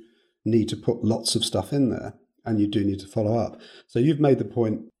do need to put lots of stuff in there, and you do need to follow up. So you've made the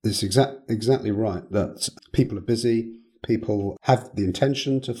point, it's exactly right, that people are busy. People have the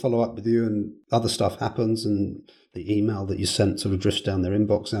intention to follow up with you, and other stuff happens, and the email that you sent sort of drifts down their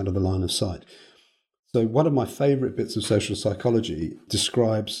inbox out of the line of sight. So one of my favorite bits of social psychology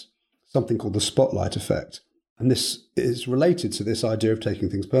describes something called the spotlight effect. And this is related to this idea of taking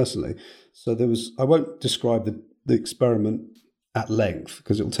things personally. So I won't describe the experiment at length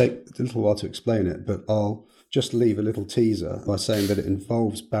because it will take a little while to explain it, but I'll just leave a little teaser by saying that it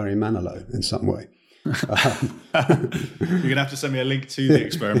involves Barry Manilow in some way. You're going to have to send me a link to the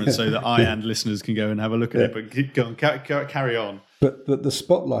experiment so that I and listeners can go and have a look at it, but go on, carry on. But the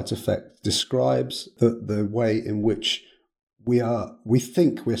spotlight effect describes the way in which we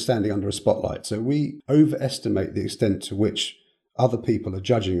think we're standing under a spotlight. So we overestimate the extent to which other people are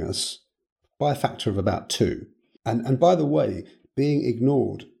judging us by a factor of about 2. And by the way, being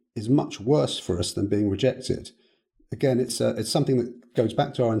ignored is much worse for us than being rejected. Again, it's something that goes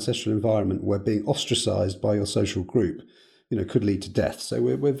back to our ancestral environment where being ostracized by your social group, could lead to death. So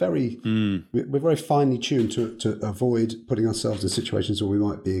we're very finely tuned to avoid putting ourselves in situations where we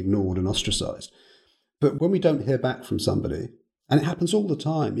might be ignored and ostracized. But when we don't hear back from somebody, and it happens all the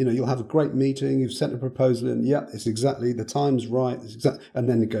time, you'll have a great meeting, you've sent a proposal in, it's exactly, the time's right, and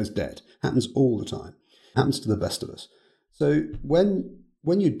then it goes dead. Happens all the time. Happens to the best of us. So when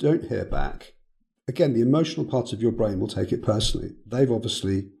you don't hear back, again, the emotional parts of your brain will take it personally. They've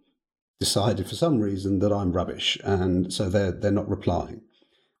obviously decided for some reason that I'm rubbish, and so they're not replying.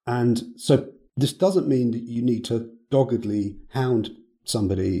 And so this doesn't mean that you need to doggedly hound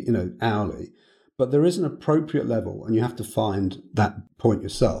somebody, hourly. But there is an appropriate level, and you have to find that point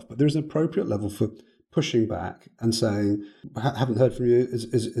yourself. But there is an appropriate level for pushing back and saying, haven't heard from you.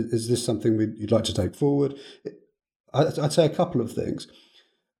 Is this something you'd like to take forward? I'd say a couple of things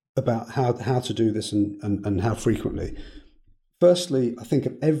about how to do this and how frequently. Firstly, I think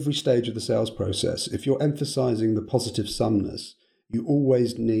at every stage of the sales process, if you're emphasizing the positive sumness, you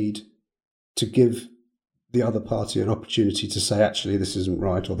always need to give the other party an opportunity to say, actually, this isn't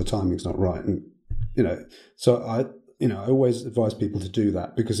right, or the timing's not right. And so I always advise people to do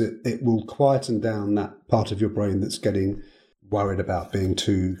that because it will quieten down that part of your brain that's getting worried about being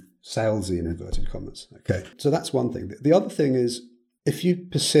too salesy in inverted commas. Okay, so that's one thing. The other thing is if you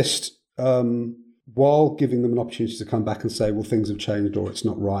persist while giving them an opportunity to come back and say, well, things have changed or it's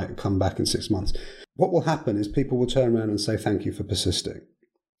not right, and come back in 6 months, what will happen is people will turn around and say, thank you for persisting.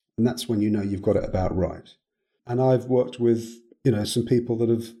 And that's when you've got it about right. And I've worked with, some people that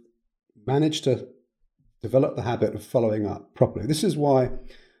have managed to develop the habit of following up properly. This is why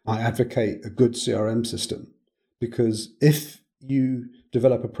I advocate a good CRM system, because if you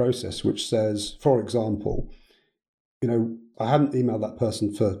develop a process which says, for example, I haven't emailed that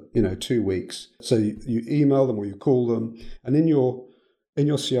person for, 2 weeks. So you email them or you call them, and in your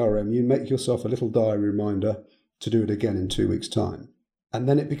CRM, you make yourself a little diary reminder to do it again in 2 weeks' time. And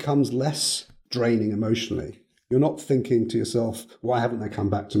then it becomes less draining emotionally. You're not thinking to yourself, why haven't they come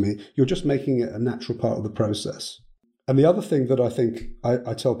back to me? You're just making it a natural part of the process. And the other thing that I think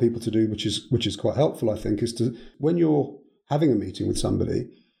I tell people to do, which is quite helpful, I think, is to, when you're having a meeting with somebody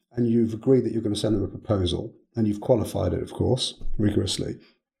and you've agreed that you're going to send them a proposal, and you've qualified it, of course, rigorously,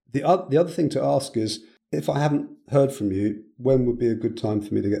 the other thing to ask is, if I haven't heard from you, when would be a good time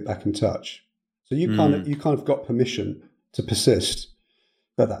for me to get back in touch? So you kind of got permission to persist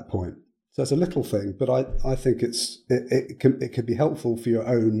at that point. So it's a little thing, but I think it can be helpful for your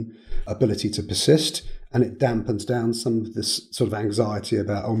own ability to persist, and it dampens down some of this sort of anxiety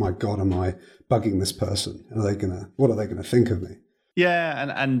about, oh my God, am I bugging this person? What are they gonna think of me? Yeah,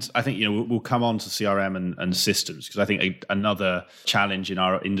 and I think we'll come on to CRM and systems, because I think another challenge in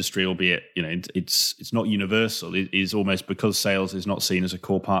our industry, albeit it's not universal, is almost because sales is not seen as a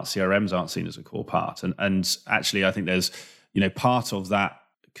core part, CRMs aren't seen as a core part, and actually I think there's part of that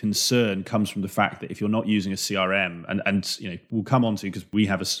concern comes from the fact that if you're not using a CRM, and we'll come on to, because we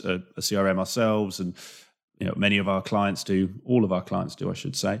have a CRM ourselves, and many of our clients do, all of our clients do, I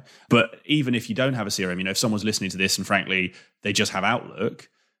should say. But even if you don't have a CRM, if someone's listening to this and frankly they just have Outlook,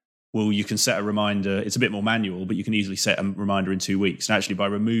 well, you can set a reminder. It's a bit more manual, but you can easily set a reminder in 2 weeks. And actually, by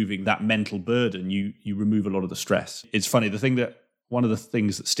removing that mental burden, you remove a lot of the stress. It's funny, the thing that one of the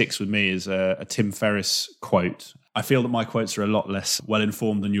things that sticks with me is a Tim Ferriss quote. I feel that my quotes are a lot less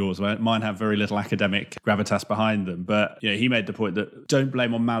well-informed than yours. Mine have very little academic gravitas behind them. But he made the point that don't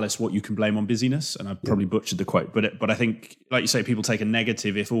blame on malice what you can blame on busyness. And I probably butchered the quote. But I think, like you say, people take a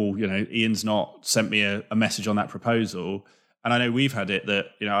negative if, Ian's not sent me a message on that proposal. And I know we've had it that,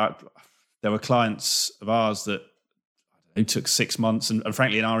 there were clients of ours that it took 6 months. And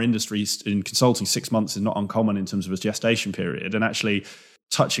frankly, in our industry, in consulting, 6 months is not uncommon in terms of a gestation period. And actually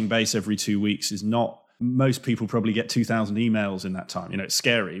touching base every 2 weeks is not... Most people probably get 2,000 emails in that time. It's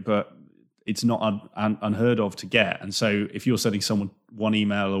scary, but it's not unheard of to get. And so if you're sending someone one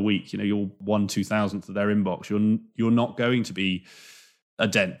email a week, you're 1/2,000th of their inbox, you're not going to be a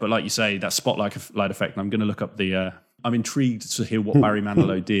dent. But like you say, that spotlight effect, and I'm going to look up I'm intrigued to hear what Barry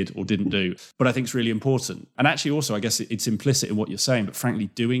Manilow did or didn't do. But I think it's really important. And actually also, I guess it's implicit in what you're saying, but frankly,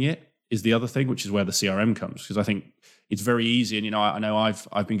 doing it is the other thing, which is where the CRM comes. Because I think it's very easy. And, I know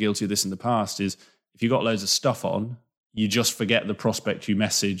I've been guilty of this in the past, is if you've got loads of stuff on, you just forget the prospect you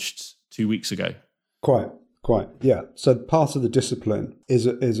messaged 2 weeks ago. Quite. Yeah. So part of the discipline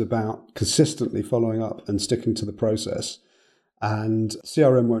is about consistently following up and sticking to the process. And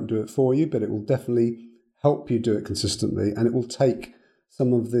CRM won't do it for you, but it will definitely help you do it consistently. And it will take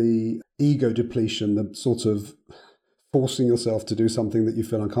some of the ego depletion, the sort of forcing yourself to do something that you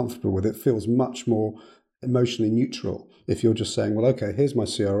feel uncomfortable with. It feels much more emotionally neutral if you're just saying, well, okay, here's my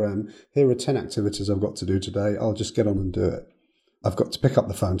CRM. Here are 10 activities I've got to do today. I'll just get on and do it. I've got to pick up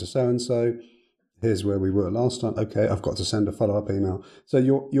the phone to so-and-so. Here's where we were last time. Okay, I've got to send a follow-up email. So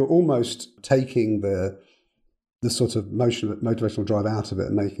you're almost taking the sort of motivational drive out of it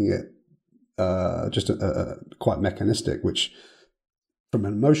and making it just quite mechanistic, which from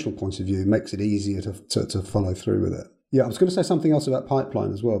an emotional point of view makes it easier to follow through with it. Yeah, I was going to say something else about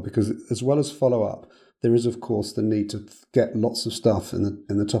pipeline as well, because as well as follow-up, there is, of course, the need to get lots of stuff in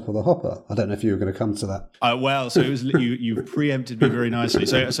the top of the hopper. I don't know if you were going to come to that. So it was you preempted me very nicely.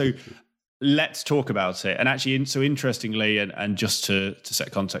 So let's talk about it. And actually, so interestingly, and just to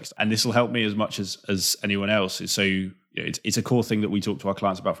set context, and this will help me as much as anyone else, is so it's a core thing that we talk to our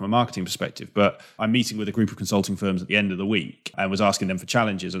clients about from a marketing perspective. But I'm meeting with a group of consulting firms at the end of the week and was asking them for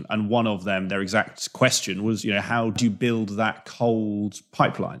challenges. And one of them, their exact question was, how do you build that cold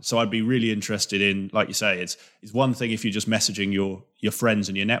pipeline? So I'd be really interested in, like you say, it's one thing if you're just messaging your friends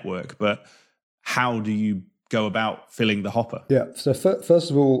and your network, but how do you go about filling the hopper? Yeah. So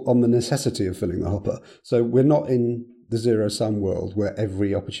first of all, on the necessity of filling the hopper. So we're not in the zero-sum world where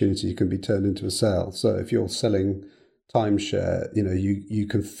every opportunity can be turned into a sale. So if you're selling timeshare, you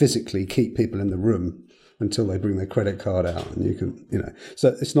can physically keep people in the room until they bring their credit card out, and you can,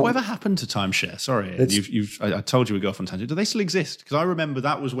 so it's not. Whatever happened to timeshare? Sorry, I told you we go off on tangent. Do they still exist? Because I remember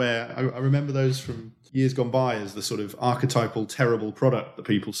that was where I remember those from years gone by as the sort of archetypal terrible product that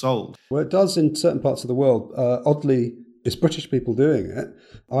people sold. Well, it does in certain parts of the world. Oddly, it's British people doing it.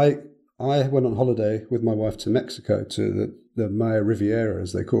 I went on holiday with my wife to Mexico, to the Maya Riviera,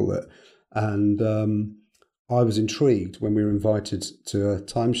 as they call it, and I was intrigued when we were invited to a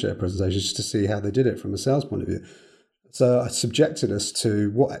timeshare presentation just to see how they did it from a sales point of view. So I subjected us to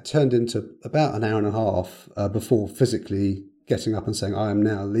what turned into about an hour and a half before physically getting up and saying, I am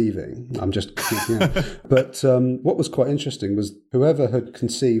now leaving. I'm just geeking out. But what was quite interesting was whoever had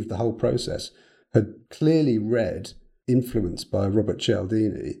conceived the whole process had clearly read Influence by Robert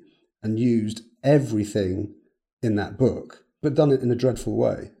Cialdini and used everything in that book, but done it in a dreadful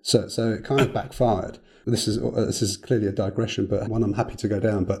way. So it kind of backfired. This is clearly a digression, but one I'm happy to go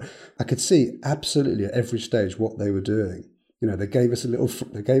down. But I could see absolutely at every stage what they were doing. They gave us a little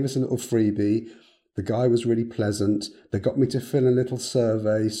freebie. The guy was really pleasant. They got me to fill a little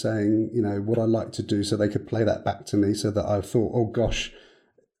survey saying, what I like to do, so they could play that back to me. So that I thought, oh gosh,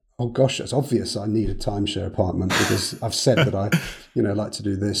 it's obvious I need a timeshare apartment because I've said that I, like to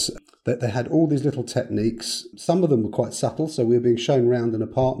do this. That they had all these little techniques. Some of them were quite subtle. So we were being shown around an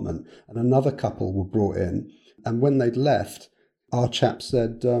apartment and another couple were brought in. And when they'd left, our chap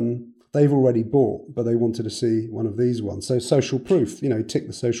said they've already bought, but they wanted to see one of these ones. So social proof, tick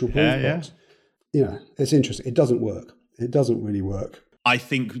the social proof box. It's interesting. It doesn't work. It doesn't really work. I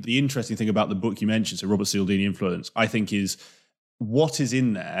think the interesting thing about the book you mentioned, so Robert Cialdini Influence, I think is what is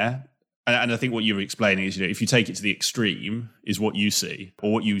in there. And I think what you were explaining is, if you take it to the extreme, is what you see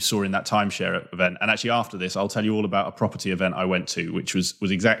or what you saw in that timeshare event. And actually after this, I'll tell you all about a property event I went to, which was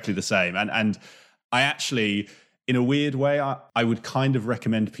exactly the same. And I actually, in a weird way, I would kind of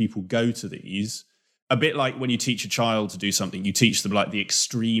recommend people go to these. A bit like when you teach a child to do something, you teach them like the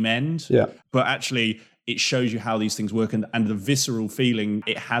extreme end. Yeah. But actually, it shows you how these things work and the visceral feeling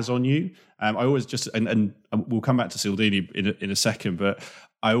it has on you. I always just, and we'll come back to Cialdini in a second, but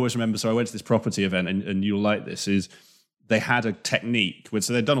I always remember, so I went to this property event, and you'll like this, is they had a technique,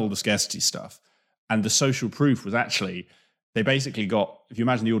 so they'd done all the scarcity stuff, and the social proof was actually, they basically got, if you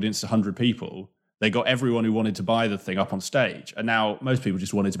imagine the audience is 100 people, they got everyone who wanted to buy the thing up on stage. And now most people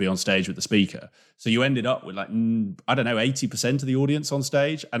just wanted to be on stage with the speaker. So you ended up with 80% of the audience on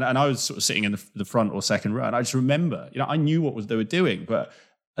stage. And I was sort of sitting in the front or second row. And I just remember, I knew what they were doing, but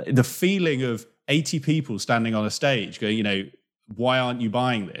the feeling of 80 people standing on a stage going, why aren't you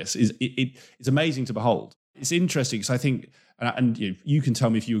buying this? It's amazing to behold. It's interesting because I think, and you can tell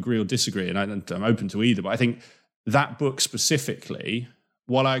me if you agree or disagree, and I'm open to either, but I think that book specifically,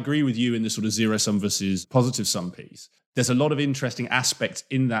 while I agree with you in the sort of zero sum versus positive sum piece, there's a lot of interesting aspects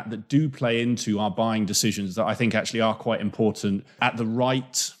in that do play into our buying decisions that I think actually are quite important at the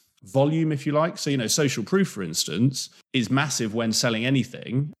right volume, if you like. So, social proof, for instance, is massive when selling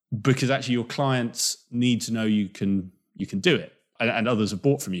anything, because actually your clients need to know you can do it, and others have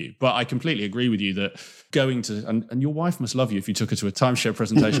bought from you. But I completely agree with you that going to, and your wife must love you if you took her to a timeshare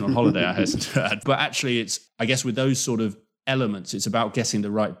presentation on holiday, I hasten to add. But actually it's, I guess with those sort of elements, it's about getting the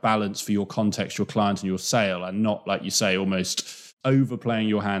right balance for your context, your client, and your sale, and not, like you say, almost overplaying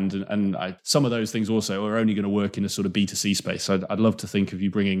your hand. And some of those things also are only going to work in a sort of B2C space. So I'd love to think of you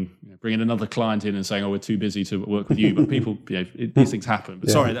bringing another client in and saying, we're too busy to work with you. But people, these things happen.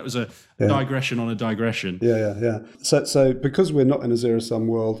 But sorry, that was a digression on a digression. Yeah. So because we're not in a zero-sum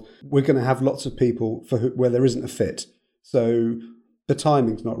world, we're going to have lots of people where there isn't a fit. So the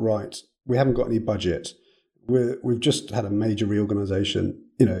timing's not right. We haven't got any budget. We've just had a major reorganization.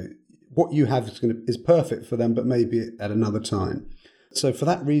 What you have is perfect for them, but maybe at another time. So for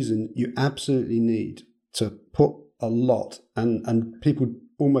that reason, you absolutely need to put a lot, and people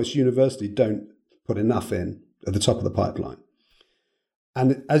almost universally don't put enough in at the top of the pipeline.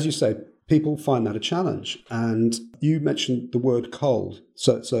 And as you say, people find that a challenge. And you mentioned the word cold.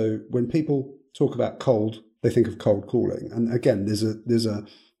 So when people talk about cold, they think of cold calling. And again, there's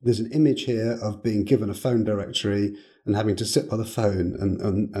an image here of being given a phone directory and having to sit by the phone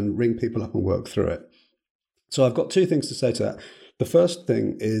and ring people up and work through it. So I've got two things to say to that. The first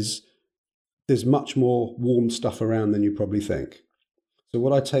thing is there's much more warm stuff around than you probably think. So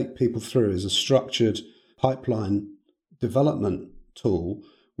what I take people through is a structured pipeline development tool,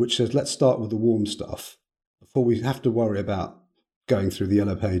 which says, let's start with the warm stuff before we have to worry about going through the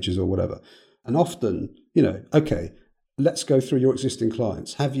yellow pages or whatever. And often, okay, let's go through your existing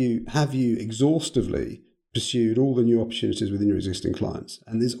clients. Have you exhaustively pursued all the new opportunities within your existing clients?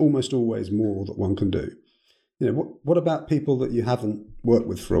 And there's almost always more that one can do. What about people that you haven't worked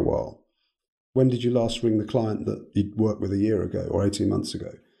with for a while? When did you last ring the client that you'd worked with a year ago or 18 months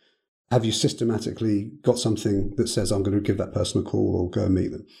ago? Have you systematically got something that says, I'm going to give that person a call or go and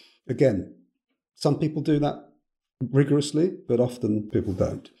meet them? Again, some people do that rigorously, but often people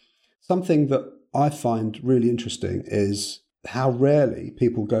don't. Something that I find really interesting is how rarely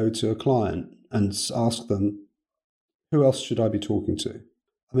people go to a client and ask them, who else should I be talking to?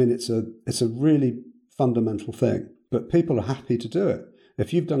 I mean, it's a really fundamental thing, but people are happy to do it.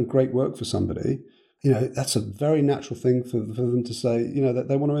 If you've done great work for somebody, that's a very natural thing for them to say, that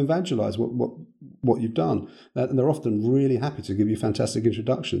they want to evangelize what you've done. And they're often really happy to give you fantastic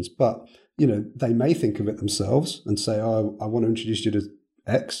introductions, but, they may think of it themselves and say, oh, I want to introduce you to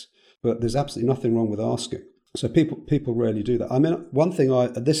X, but there's absolutely nothing wrong with asking. So people rarely do that. I mean, one thing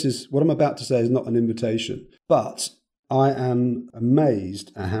this is what I'm about to say is not an invitation, but I am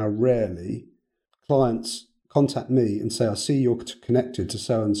amazed at how rarely clients contact me and say, I see you're connected to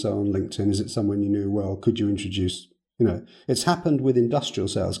so-and-so on LinkedIn. Is it someone you knew well? Could you introduce, it's happened with industrial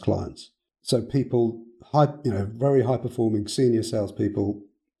sales clients. So people, very high performing senior salespeople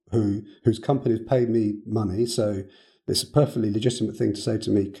whose companies paid me money. So it's a perfectly legitimate thing to say to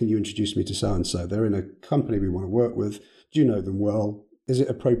me, can you introduce me to so-and-so? They're in a company we want to work with. Do you know them well? Is it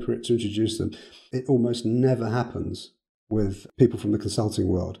appropriate to introduce them? It almost never happens with people from the consulting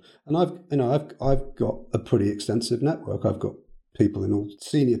world. And I've got a pretty extensive network. I've got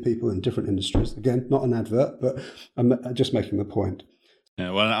senior people in different industries. Again, not an advert, but I'm just making the point.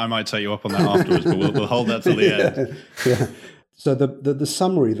 Yeah, well, I might take you up on that afterwards, but we'll hold that till the end. Yeah. So the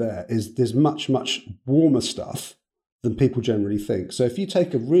summary there is there's much, much warmer stuff than people generally think. So if you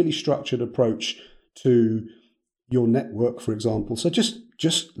take a really structured approach to your network, for example, so just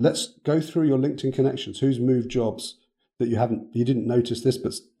let's go through your LinkedIn connections. Who's moved jobs that you didn't notice this,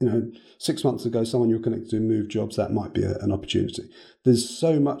 but 6 months ago, someone you're connected to moved jobs, that might be an opportunity. There's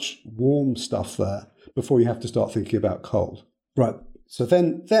so much warm stuff there before you have to start thinking about cold. Right. So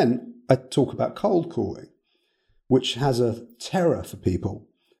then I talk about cold calling, which has a terror for people,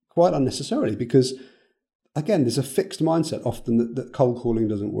 quite unnecessarily, because, again, there's a fixed mindset often that cold calling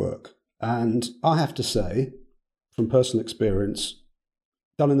doesn't work. And I have to say, from personal experience,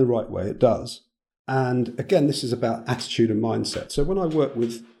 done in the right way, it does. And again, this is about attitude and mindset. So when I work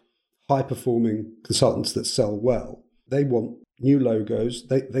with high-performing consultants that sell well, they want new logos.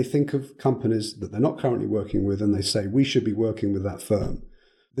 They think of companies that they're not currently working with, and they say, we should be working with that firm.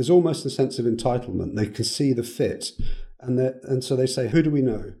 There's almost a sense of entitlement. They can see the fit. And so they say, who do we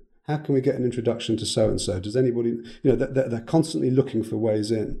know? How can we get an introduction to so-and-so? Does anybody, they're constantly looking for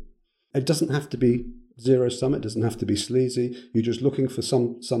ways in. It doesn't have to be zero sum. It doesn't have to be sleazy. You're just looking for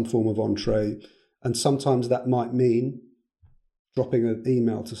some form of entree. And sometimes that might mean dropping an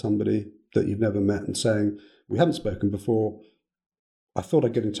email to somebody that you've never met and saying, we haven't spoken before. I thought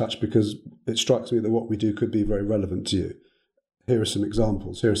I'd get in touch because it strikes me that what we do could be very relevant to you. Here are some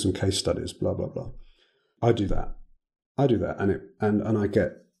examples. Here are some case studies, blah, blah, blah. I do that. And I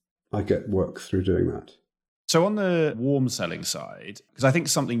get work through doing that. So on the warm selling side, because I think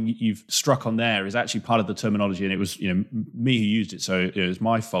something you've struck on there is actually part of the terminology, and it was me who used it, so it was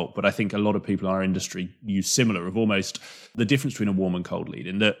my fault. But I think a lot of people in our industry use similar of almost the difference between a warm and cold lead,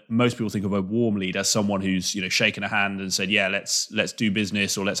 in that most people think of a warm lead as someone who's shaken a hand and said, yeah, let's do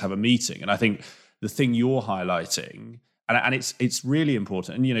business or let's have a meeting. And I think the thing you're highlighting, and it's really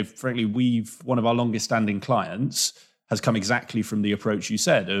important. And frankly, one of our longest standing clients has come exactly from the approach you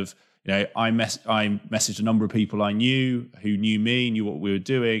said of, I messaged a number of people I knew who knew me, knew what we were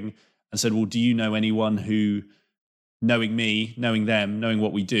doing, and said, well, do you know anyone who, knowing me, knowing them, knowing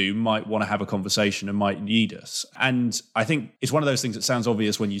what we do, might want to have a conversation and might need us? And I think it's one of those things that sounds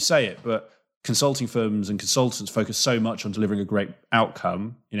obvious when you say it, but consulting firms and consultants focus so much on delivering a great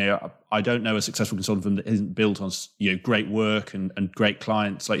outcome. I don't know a successful consulting firm that isn't built on great work and great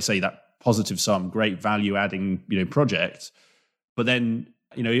clients, like you say, that positive sum, great value adding project. But then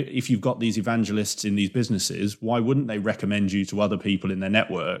if you've got these evangelists in these businesses, why wouldn't they recommend you to other people in their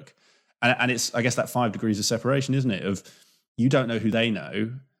network? And it's, I guess, that 5 degrees of separation, isn't it? Of you don't know who they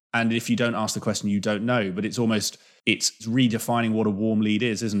know. And if you don't ask the question, you don't know. But it's redefining what a warm lead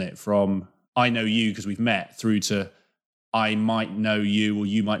is, isn't it? From I know you because we've met through to I might know you or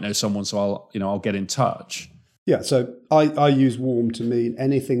you might know someone. So I'll get in touch. Yeah. So I use warm to mean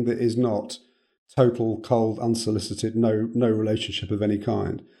anything that is not total, cold, unsolicited, no relationship of any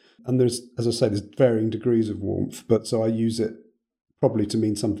kind. And there's, as I say, there's varying degrees of warmth, but so I use it probably to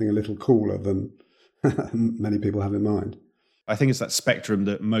mean something a little cooler than many people have in mind. I think it's that spectrum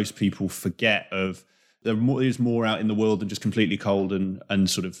that most people forget of. There's more out in the world than just completely cold and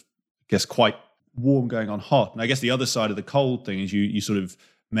sort of, I guess, quite warm going on hot. And I guess the other side of the cold thing is you sort of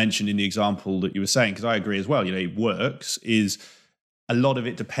mentioned in the example that you were saying, because I agree as well, it works, is a lot of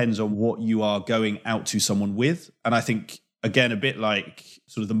it depends on what you are going out to someone with. And I think, again, a bit like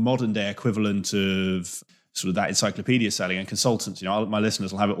sort of the modern day equivalent of sort of that encyclopedia selling and consultants, my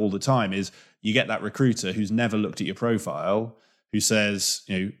listeners will have it all the time, is you get that recruiter who's never looked at your profile, who says,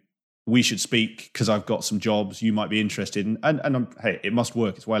 we should speak because I've got some jobs you might be interested in. And hey, it must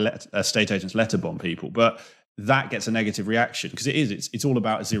work. It's why estate agents letter bomb people. But that gets a negative reaction because it's all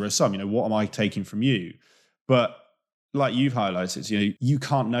about a zero sum. What am I taking from you? But like you've highlighted, you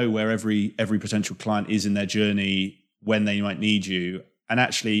can't know where every potential client is in their journey, when they might need you. And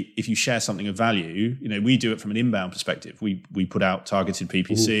actually, if you share something of value, we do it from an inbound perspective. We put out targeted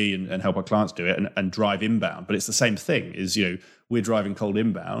PPC and help our clients do it and drive inbound. But it's the same thing, is, we're driving cold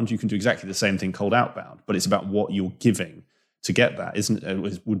inbound. You can do exactly the same thing cold outbound, but it's about what you're giving to get that, isn't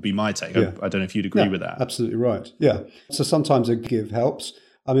it? Would be my take. Yeah. I don't know if you'd agree with that. Absolutely right. Yeah. So sometimes a give helps.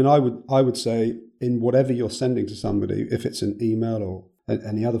 I mean, I would say in whatever you're sending to somebody, if it's an email or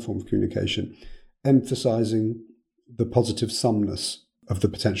any other form of communication, emphasizing the positive sumness of the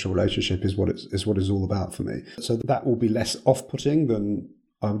potential relationship is what it's all about for me. So that will be less off-putting than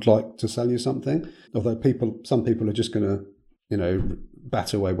I would like to sell you something. Although some people are just going to,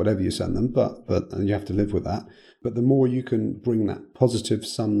 bat away whatever you send them, but and you have to live with that. But the more you can bring that positive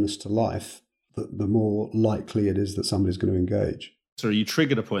sumness to life, the more likely it is that somebody's going to engage. So you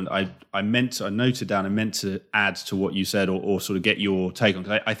triggered a point that I noted down and meant to add to what you said or sort of get your take on,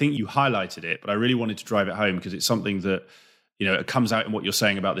 because I think you highlighted it, but I really wanted to drive it home because it's something that, it comes out in what you're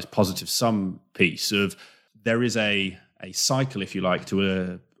saying about this positive sum piece of there is a cycle, if you like,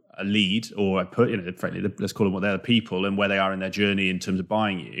 to a lead or frankly, let's call them what they're, the people and where they are in their journey in terms of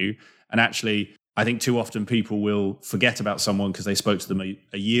buying you. And actually, I think too often people will forget about someone because they spoke to them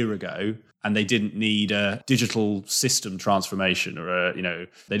a year ago and they didn't need a digital system transformation or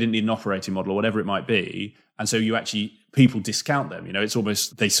they didn't need an operating model or whatever it might be. And so you actually people discount them. It's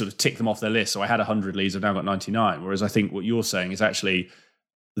almost, they sort of tick them off their list. So I had 100 leads, I've now got 99. Whereas I think what you're saying is actually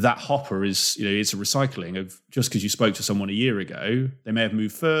that hopper is, it's a recycling of, just because you spoke to someone a year ago, they may have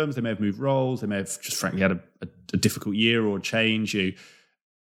moved firms, they may have moved roles, they may have just frankly had a difficult year or change.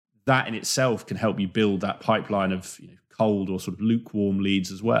 That in itself can help you build that pipeline of cold or sort of lukewarm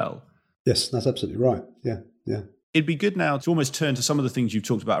leads as well. Yes, that's absolutely right. Yeah. It'd be good now to almost turn to some of the things you've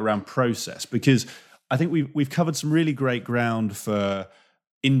talked about around process, because I think we've covered some really great ground for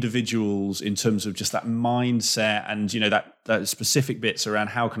individuals in terms of just that mindset and that specific bits around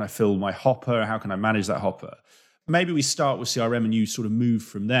how can I fill my hopper, how can I manage that hopper. Maybe we start with CRM and you sort of move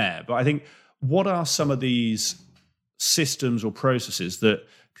from there. But I think, what are some of these systems or processes that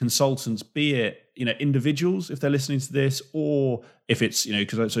consultants, be it individuals if they're listening to this, or if it's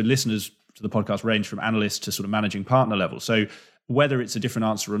because so listeners to the podcast range from analysts to sort of managing partner level. So whether it's a different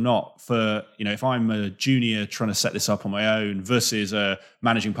answer or not, for if I'm a junior trying to set this up on my own versus a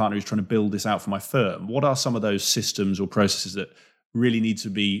managing partner who's trying to build this out for my firm, what are some of those systems or processes that really need to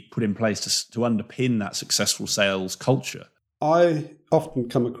be put in place to underpin that successful sales culture? I often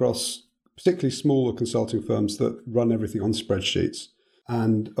come across particularly smaller consulting firms that run everything on spreadsheets,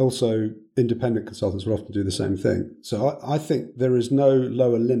 and also independent consultants will often do the same thing. So I think there is no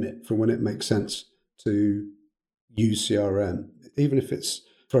lower limit for when it makes sense to use CRM. Even if it's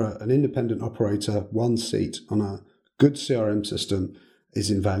for an independent operator, one seat on a good CRM system is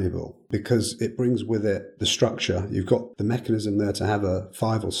invaluable, because it brings with it the structure. You've got the mechanism there to have a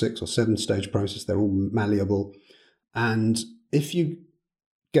 5 or 6 or 7 stage process. They're all malleable. And if you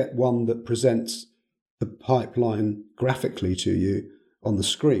get one that presents the pipeline graphically to you on the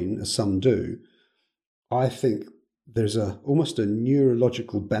screen, as some do, I think there's almost a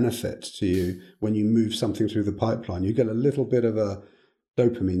neurological benefit to you when you move something through the pipeline. You get a little bit of a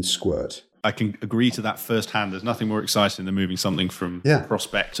dopamine squirt. I can agree to that firsthand. There's nothing more exciting than moving something from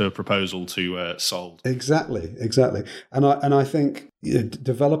prospect to proposal to sold. Exactly. And I think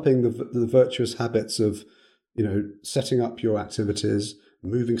developing the virtuous habits of setting up your activities,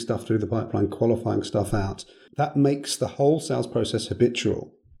 moving stuff through the pipeline, qualifying stuff out, that makes the whole sales process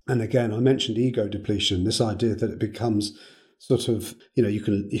habitual. And again, I mentioned ego depletion, this idea that it becomes sort of,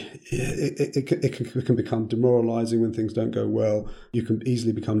 it can become demoralizing when things don't go well. You can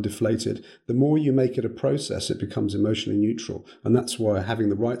easily become deflated. The more you make it a process, it becomes emotionally neutral. And that's why having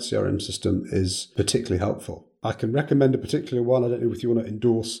the right CRM system is particularly helpful. I can recommend a particular one. I don't know if you want to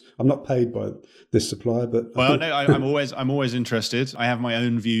endorse. I'm not paid by this supplier, but I'm always interested. I have my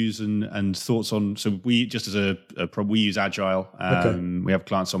own views and thoughts on. So we just as we use Agile. We have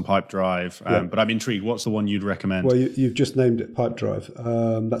clients on Pipedrive, but I'm intrigued. What's the one you'd recommend? Well, you've just named it, Pipedrive.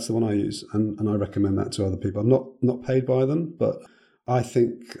 That's the one I use, and I recommend that to other people. I'm not paid by them, but I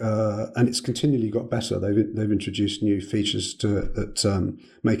think, and it's continually got better. They've introduced new features to it that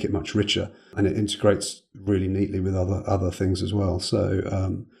make it much richer, and it integrates really neatly with other things as well.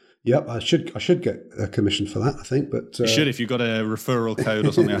 So, I should get a commission for that, I think. But you should, if you've got a referral code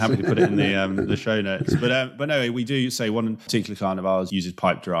or something. I'm happy to put it in the show notes. But no, we do say one particular client of ours uses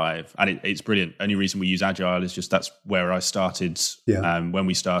Pipedrive, and it's brilliant. Only reason we use Agile is just that's where I started when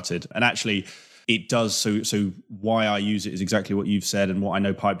we started, and actually. It does. So why I use it is exactly what you've said, and what I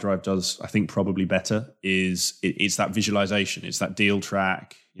know Pipedrive does, I think probably better, is it's that visualization, it's that deal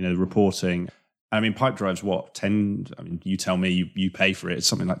track, reporting. I mean, Pipedrive's what, 10? I mean, you tell me. You pay for it. It's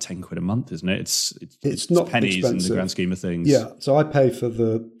something like £10 a month, isn't it? It's not pennies expensive in the grand scheme of things. Yeah. So I pay for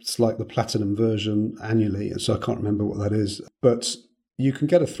the platinum version annually, so I can't remember what that is, but you can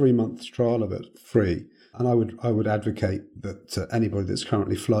get a 3-month trial of it free. And I would advocate that anybody that's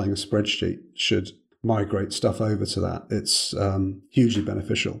currently flying a spreadsheet should migrate stuff over to that. It's hugely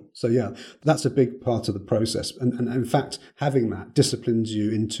beneficial. So that's a big part of the process. And in fact, having that disciplines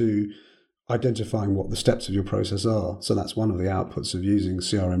you into identifying what the steps of your process are. So that's one of the outputs of using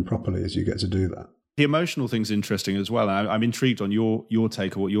CRM properly, is you get to do that. The emotional thing's interesting as well. And I'm intrigued on your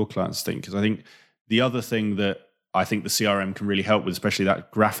take or what your clients think, because I think the other thing that I think the CRM can really help with, especially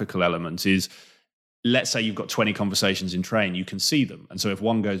that graphical element, is let's say you've got 20 conversations in train, you can see them. And so if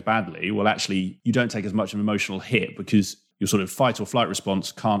one goes badly, well, actually, you don't take as much of an emotional hit because your sort of fight or flight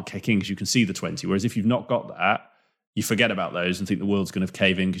response can't kick in because you can see the 20. Whereas if you've not got that, you forget about those and think the world's going to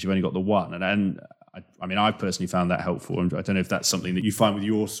cave in because you've only got the one. And I mean, I've personally found that helpful. And I don't know if that's something that you find with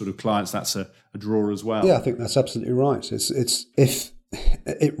your sort of clients, that's a draw as well. Yeah, I think that's absolutely right. It's if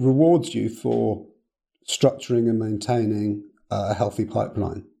it rewards you for structuring and maintaining a healthy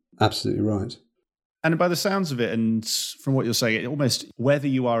pipeline. Absolutely right. And by the sounds of it, and from what you're saying, it almost, whether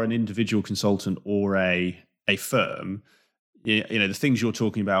you are an individual consultant or a firm, the things you're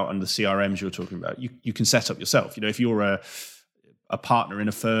talking about and the CRMs you're talking about, you can set up yourself. If you're a partner in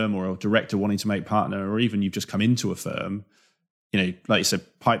a firm or a director wanting to make partner, or even you've just come into a firm, like you said,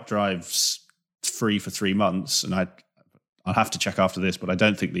 Pipedrive's free for 3 months, and I'll have to check after this, but I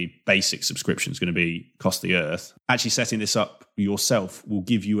don't think the basic subscription is going to be cost the earth. Actually setting this up yourself will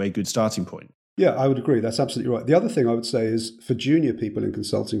give you a good starting point. Yeah, I would agree. That's absolutely right. The other thing I would say is for junior people in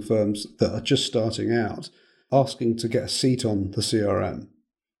consulting firms that are just starting out, asking to get a seat on the CRM,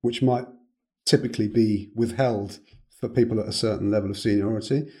 which might typically be withheld for people at a certain level of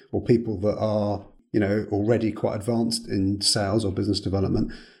seniority or people that are, already quite advanced in sales or business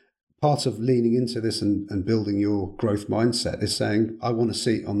development. Part of leaning into this and building your growth mindset is saying, I want a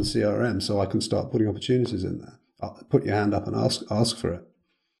seat on the CRM so I can start putting opportunities in there. Put your hand up and ask for it.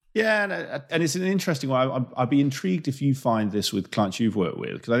 Yeah, and it's an interesting one. I'd be intrigued if you find this with clients you've worked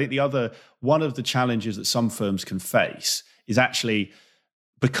with, because I think one of the challenges that some firms can face is actually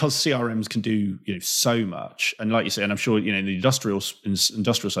because CRMs can do so much, and like you say, and I'm sure in the industrial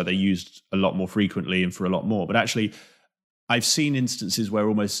side they're used a lot more frequently and for a lot more. But actually, I've seen instances where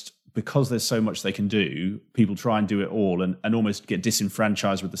almost because there's so much they can do, people try and do it all and almost get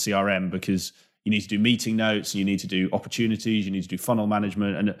disenfranchised with the CRM because you need to do meeting notes, you need to do opportunities, you need to do funnel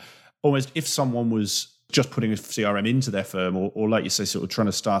management. And almost if someone was just putting a CRM into their firm or like you say, sort of trying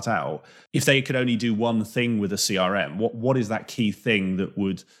to start out, if they could only do one thing with a CRM, what is that key thing that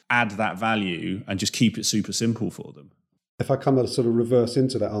would add that value and just keep it super simple for them? If I come at a sort of reverse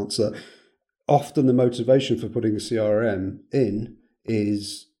into that answer, often the motivation for putting a CRM in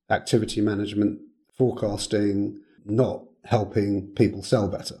is activity management, forecasting, not helping people sell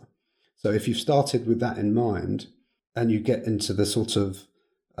better. So if you've started with that in mind and you get into the sort of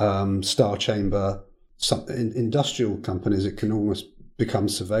star chamber, in industrial companies, it can almost become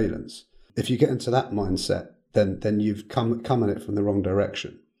surveillance. If you get into that mindset, then you've come at it from the wrong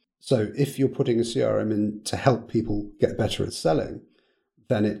direction. So if you're putting a CRM in to help people get better at selling,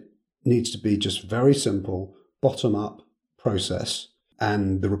 then it needs to be just very simple, bottom-up process,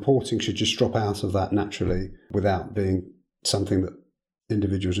 and the reporting should just drop out of that naturally without being something that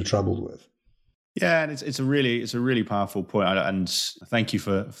individuals are troubled with. Yeah, and it's a really powerful point, and thank you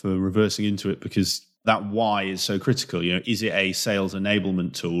for reversing into it, because that why is so critical. Is it a sales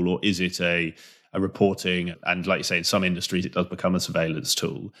enablement tool or is it a reporting? And like you say, in some industries, it does become a surveillance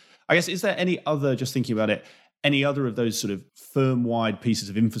tool. I guess, is there any other, just thinking about it, any other of those sort of firm-wide pieces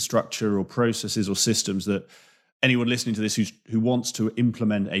of infrastructure or processes or systems that anyone listening to this who wants to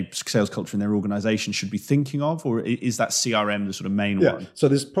implement a sales culture in their organization should be thinking of? Or is that CRM the sort of main one? So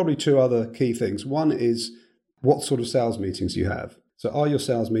there's probably two other key things. One is what sort of sales meetings you have. So are your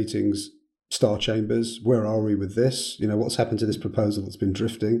sales meetings star chambers? Where are we with this? What's happened to this proposal that's been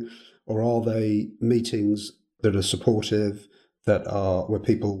drifting? Or are they meetings that are supportive, that are where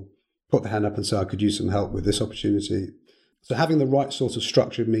people put their hand up and say, I could use some help with this opportunity? So having the right sort of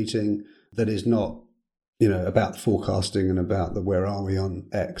structured meeting that is not about the forecasting and about the where are we on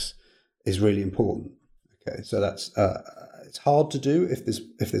X is really important. Okay, so that's it's hard to do if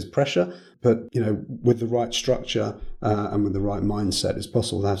there's pressure, but with the right structure and with the right mindset, it's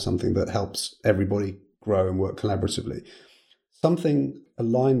possible to have something that helps everybody grow and work collaboratively. Something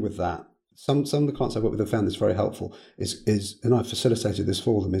aligned with that. Some of the clients I've worked with have found this very helpful. Is and I've facilitated this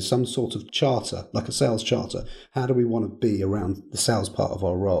for them. Is some sort of charter, like a sales charter. How do we want to be around the sales part of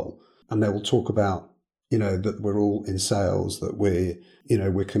our role? And they will talk about that we're all in sales, that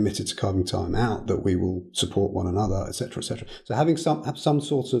we're committed to carving time out, that we will support one another, etc., etc. So having some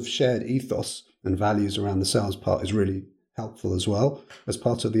sort of shared ethos and values around the sales part is really helpful as well as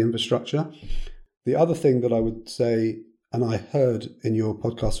part of the infrastructure. The other thing that I would say, and I heard in your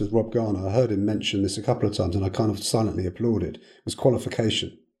podcast with Rob Garner, I heard him mention this a couple of times and I kind of silently applauded, was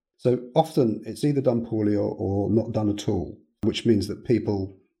qualification. So often it's either done poorly or not done at all, which means that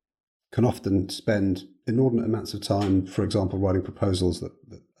people can often spend inordinate amounts of time, for example, writing proposals that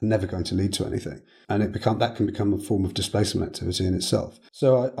are never going to lead to anything. And that can become a form of displacement activity in itself.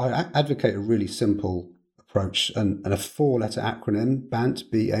 So I advocate a really simple approach, and a 4-letter acronym, BANT,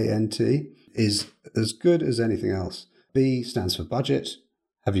 B-A-N-T, is as good as anything else. B stands for budget.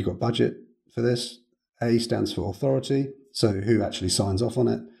 Have you got budget for this? A stands for authority, so who actually signs off on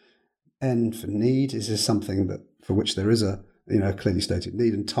it? N for need. Is this something that for which there is a clearly stated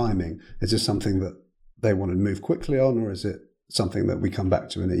need? And timing. Is this something that they want to move quickly on, or is it something that we come back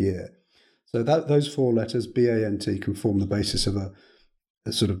to in a year? So those 4 letters, B-A-N-T, can form the basis of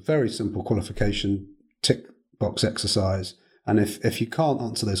a sort of very simple qualification tick box exercise. And if you can't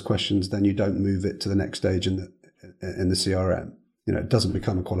answer those questions, then you don't move it to the next stage in the CRM. It doesn't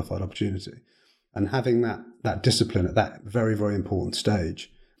become a qualified opportunity. And having that discipline at that very, very important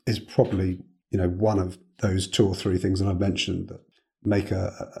stage is probably, one of those 2 or 3 things that I've mentioned that make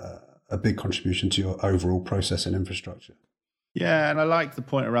a big contribution to your overall process and infrastructure. Yeah, and I like the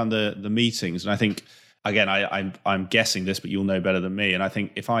point around the meetings. And I think, again, I'm guessing this, but you'll know better than me. And I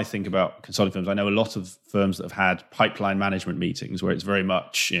think if I think about consulting firms, I know a lot of firms that have had pipeline management meetings where it's very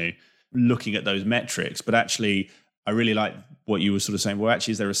much, looking at those metrics. But actually, I really like what you were sort of saying. Well,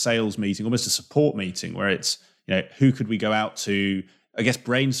 actually, is there a sales meeting, almost a support meeting where it's, who could we go out to, I guess,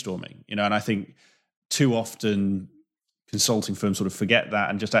 brainstorming, and I think too often consulting firms sort of forget that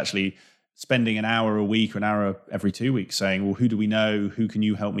and just actually spending an hour a week or an hour every 2 weeks saying, well, who do we know? Who can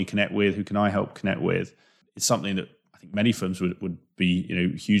you help me connect with? Who can I help connect with? It's something that I think many firms would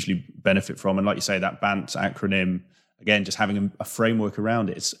be, hugely benefit from. And like you say, that BANT acronym, again, just having a framework around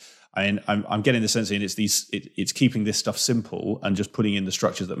it. I'm getting the sense that it's keeping this stuff simple and just putting in the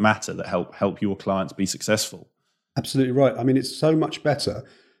structures that matter that help your clients be successful. Absolutely right. I mean, it's so much better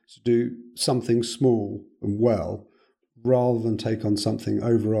to do something small and well rather than take on something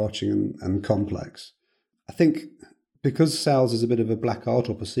overarching and complex. I think because sales is a bit of a black art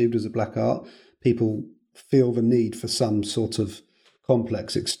or perceived as a black art, people feel the need for some sort of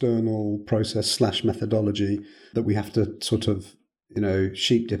complex external process / methodology that we have to sort of,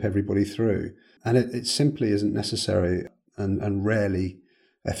 sheep dip everybody through. And it simply isn't necessary and rarely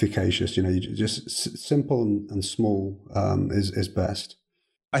efficacious. Just simple and small is best.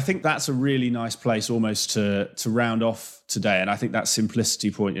 I think that's a really nice place almost to round off today. And I think that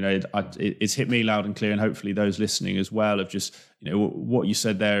simplicity point, it's hit me loud and clear, and hopefully those listening as well, of just, what you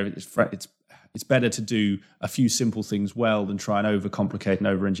said there. It's better to do a few simple things well than try and overcomplicate and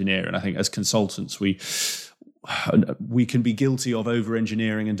over-engineer. And I think as consultants, we can be guilty of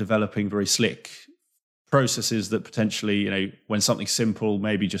over-engineering and developing very slick processes that potentially, when something simple,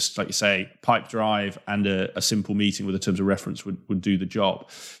 maybe just like you say, pipe drive and a simple meeting with the terms of reference would do the job.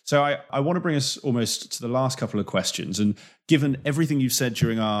 So I want to bring us almost to the last couple of questions. And given everything you've said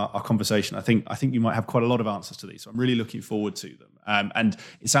during our conversation, I think you might have quite a lot of answers to these. So I'm really looking forward to them. And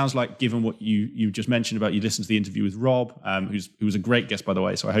it sounds like, given what you just mentioned about, you listened to the interview with Rob, who was a great guest, by the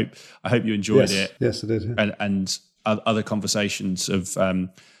way. So I hope you enjoyed it. Yes, I did. Yeah. And other conversations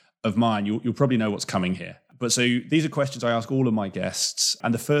of mine, you'll probably know what's coming here. But so these are questions I ask all of my guests.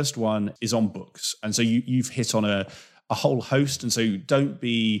 And the first one is on books. And so you've hit on a whole host. And so don't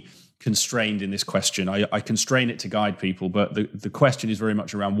be constrained in this question. I constrain it to guide people, but the question is very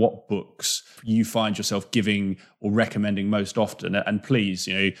much around what books you find yourself giving or recommending most often. And please,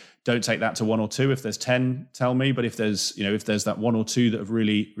 don't take that to 1 or 2. If there's 10, tell me. But if there's that 1 or 2 that have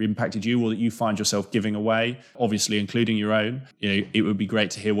really impacted you or that you find yourself giving away, obviously including your own, it would be great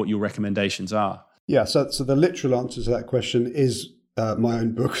to hear what your recommendations are. Yeah. So the literal answer to that question is my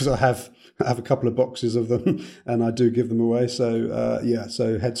own book, because I have a couple of boxes of them and I do give them away. So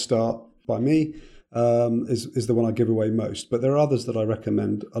so Head Start by me is the one I give away most. But there are others that I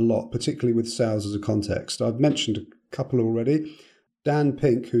recommend a lot, particularly with sales as a context. I've mentioned a couple already. Dan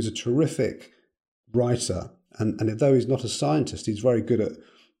Pink, who's a terrific writer, and though he's not a scientist, he's very good at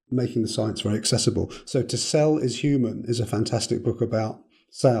making the science very accessible. So To Sell is Human is a fantastic book about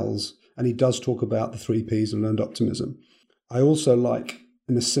sales, and he does talk about the 3 Ps and learned optimism. I also like,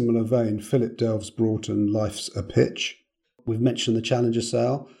 in a similar vein, Philip Delves Broughton, Life's a Pitch. We've mentioned The Challenger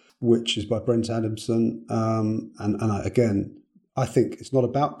Sale, which is by Brent Adamson. I think it's not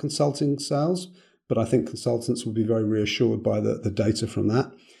about consulting sales, but I think consultants will be very reassured by the data from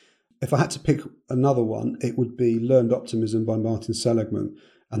that. If I had to pick another one, it would be Learned Optimism by Martin Seligman.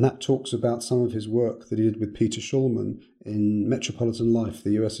 And that talks about some of his work that he did with Peter Schulman in Metropolitan Life,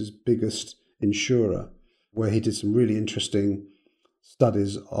 the US's biggest insurer, where he did some really interesting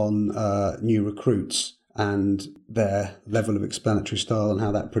studies on new recruits and their level of explanatory style and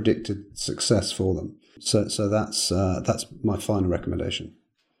how that predicted success for them. So that's my final recommendation.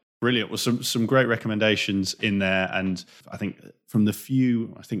 Brilliant. Well, some great recommendations in there. And I think from the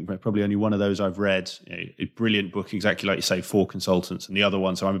few, I think probably only one of those I've read, a brilliant book, exactly like you say, for consultants. And the other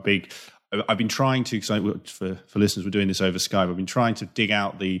one, so I've been trying to, because for listeners, we're doing this over Skype, I've been trying to dig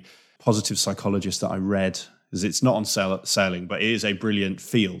out the Positive Psychologist that I read, because it's not on selling, but it is a brilliant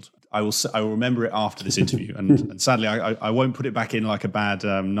field. I will remember it after this interview. And sadly, I won't put it back in like a bad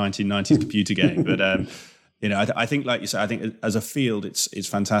 1990s computer game. But I think, like you said, I think as a field, it's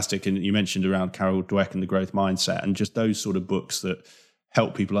fantastic. And you mentioned around Carol Dweck and the growth mindset, and just those sort of books that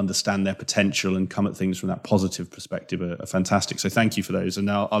help people understand their potential and come at things from that positive perspective are fantastic. So thank you for those.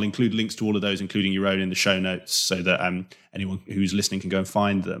 And I'll include links to all of those, including your own, in the show notes, so that anyone who's listening can go and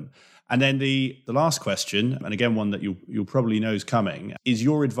find them. And then the last question, and again, one that you'll probably know is coming, is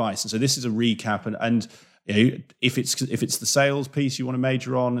your advice. And so this is a recap. And you know, if it's the sales piece you want to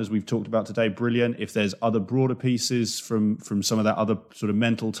major on, as we've talked about today, brilliant. If there's other broader pieces from some of that other sort of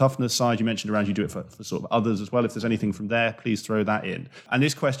mental toughness side you mentioned around, you do it for sort of others as well. If there's anything from there, please throw that in. And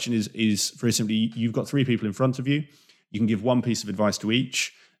this question is very simply, you've got 3 people in front of you. You can give one piece of advice to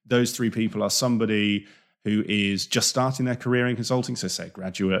each. Those 3 people are somebody who is just starting their career in consulting, so say a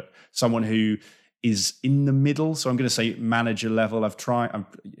graduate, someone who is in the middle, so I'm going to say manager level.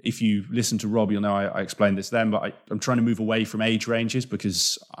 If you listen to Rob, you'll know I explained this then, but I'm trying to move away from age ranges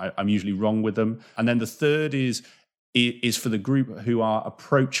because I'm usually wrong with them. And then the third is for the group who are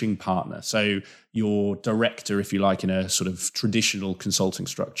approaching partner, so your director, if you like, in a sort of traditional consulting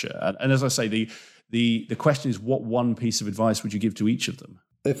structure. And as I say, the question is, what one piece of advice would you give to each of them?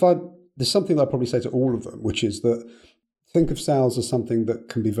 There's something that I'd probably say to all of them, which is that think of sales as something that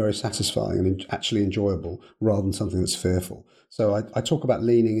can be very satisfying and actually enjoyable rather than something that's fearful. So I talk about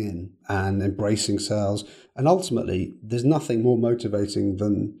leaning in and embracing sales. And ultimately, there's nothing more motivating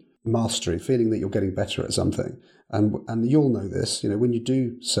than mastery, feeling that you're getting better at something. And you'll know this, when you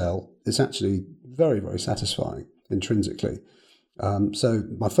do sell, it's actually very, very satisfying intrinsically. So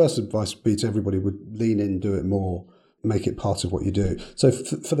my first advice would be to everybody would lean in, do it more, make it part of what you do. So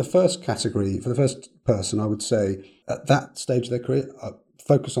for the first category, for the first person, I would say at that stage of their career,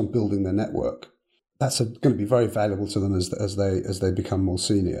 focus on building their network. That's going to be very valuable to them as they become more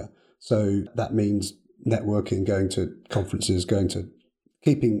senior. So that means networking, going to conferences,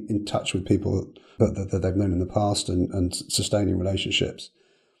 keeping in touch with people that they've known in the past and sustaining relationships.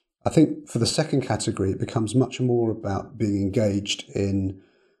 I think for the second category, it becomes much more about being engaged in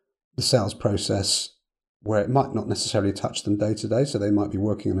the sales process, where it might not necessarily touch them day to day. So they might be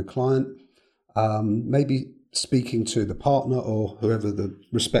working on a client, maybe speaking to the partner or whoever the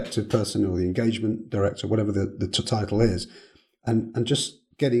respective person or the engagement director, whatever the title is, and just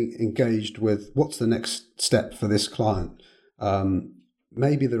getting engaged with what's the next step for this client.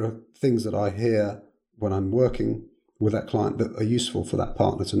 Maybe there are things that I hear when I'm working with that client that are useful for that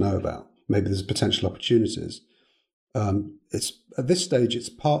partner to know about. Maybe there's potential opportunities. It's at this stage, it's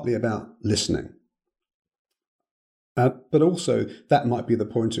partly about listening. But also that might be the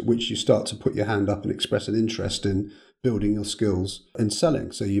point at which you start to put your hand up and express an interest in building your skills in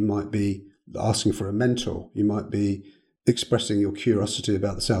selling. So you might be asking for a mentor. You might be expressing your curiosity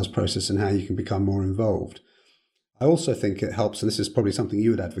about the sales process and how you can become more involved. I also think it helps, and this is probably something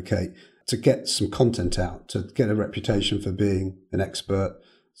you would advocate, to get some content out, to get a reputation for being an expert.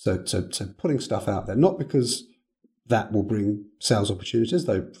 So putting stuff out there, not because that will bring sales opportunities,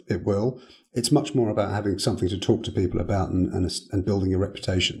 though it will. It's much more about having something to talk to people about and building a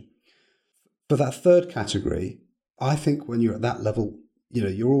reputation. For that third category, I think when you're at that level,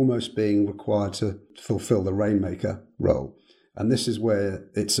 you're almost being required to fulfill the rainmaker role. And this is where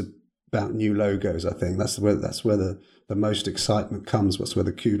it's about new logos, I think. That's where the most excitement comes, that's where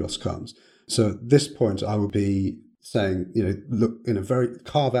the kudos comes. So at this point, I would be saying, look,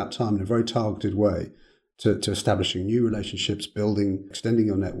 carve out time in a very targeted way to establishing new relationships, extending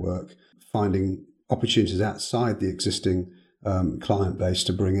your network, finding opportunities outside the existing client base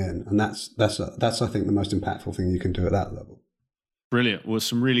to bring in. And that's I think the most impactful thing you can do at that level. Brilliant. Well,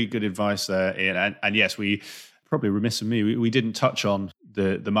 some really good advice there, Ian. And yes, we probably remiss of me. We didn't touch on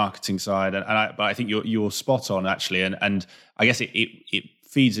the marketing side, but I think you're spot on actually. And I guess it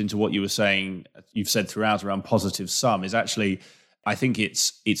feeds into what you were saying. You've said throughout around positive sum is actually, I think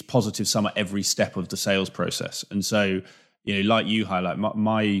it's positive sum at every step of the sales process. And so, like you highlight,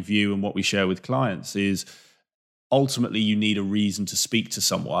 my view and what we share with clients is ultimately you need a reason to speak to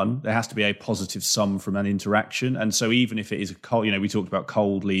someone. There has to be a positive sum from an interaction. And so even if it is a cold, we talked about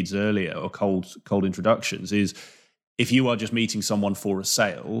cold leads earlier or cold introductions, is if you are just meeting someone for a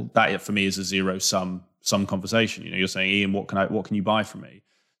sale, that for me is a zero sum conversation. You're saying, Ian, what can you buy from me?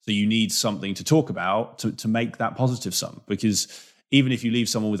 So you need something to talk about to make that positive sum, because even if you leave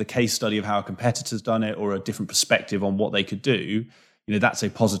someone with a case study of how a competitor's done it or a different perspective on what they could do, that's a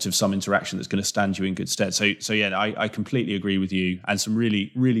positive sum interaction that's going to stand you in good stead. So yeah, I completely agree with you, and some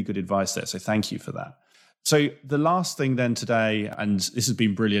really, really good advice there. So thank you for that. So the last thing then today, and this has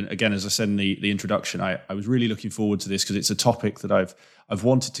been brilliant. Again, as I said in the introduction, I was really looking forward to this because it's a topic that I've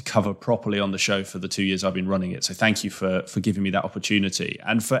wanted to cover properly on the show for the 2 years I've been running it. So thank you for giving me that opportunity.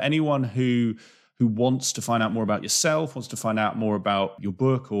 And for anyone who wants to find out more about yourself, wants to find out more about your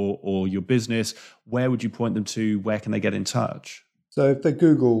book or your business, where would you point them to? Where can they get in touch? So if they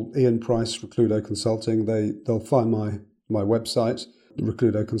Google Ian Price Recludo Consulting, they'll find my website,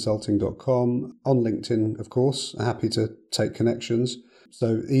 recludoconsulting.com. On LinkedIn, of course, happy to take connections.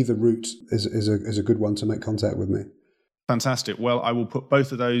 So either route is a good one to make contact with me. Fantastic. Well, I will put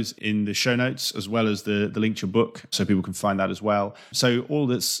both of those in the show notes as well as the link to your book so people can find that as well. So all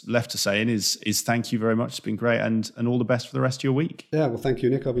that's left to say is thank you very much. It's been great and all the best for the rest of your week. Yeah, well, thank you,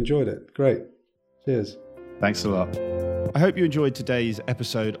 Nick. I've enjoyed it. Great. Cheers. Thanks a lot. I hope you enjoyed today's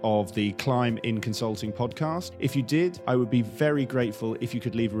episode of the Climb in Consulting podcast. If you did, I would be very grateful if you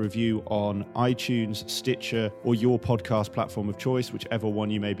could leave a review on iTunes, Stitcher, or your podcast platform of choice, whichever one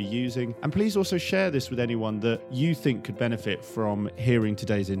you may be using. And please also share this with anyone that you think could benefit from hearing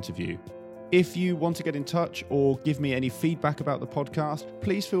today's interview. If you want to get in touch or give me any feedback about the podcast,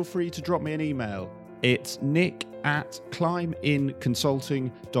 please feel free to drop me an email. It's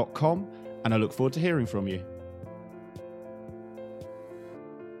nick@climbinconsulting.com, and I look forward to hearing from you.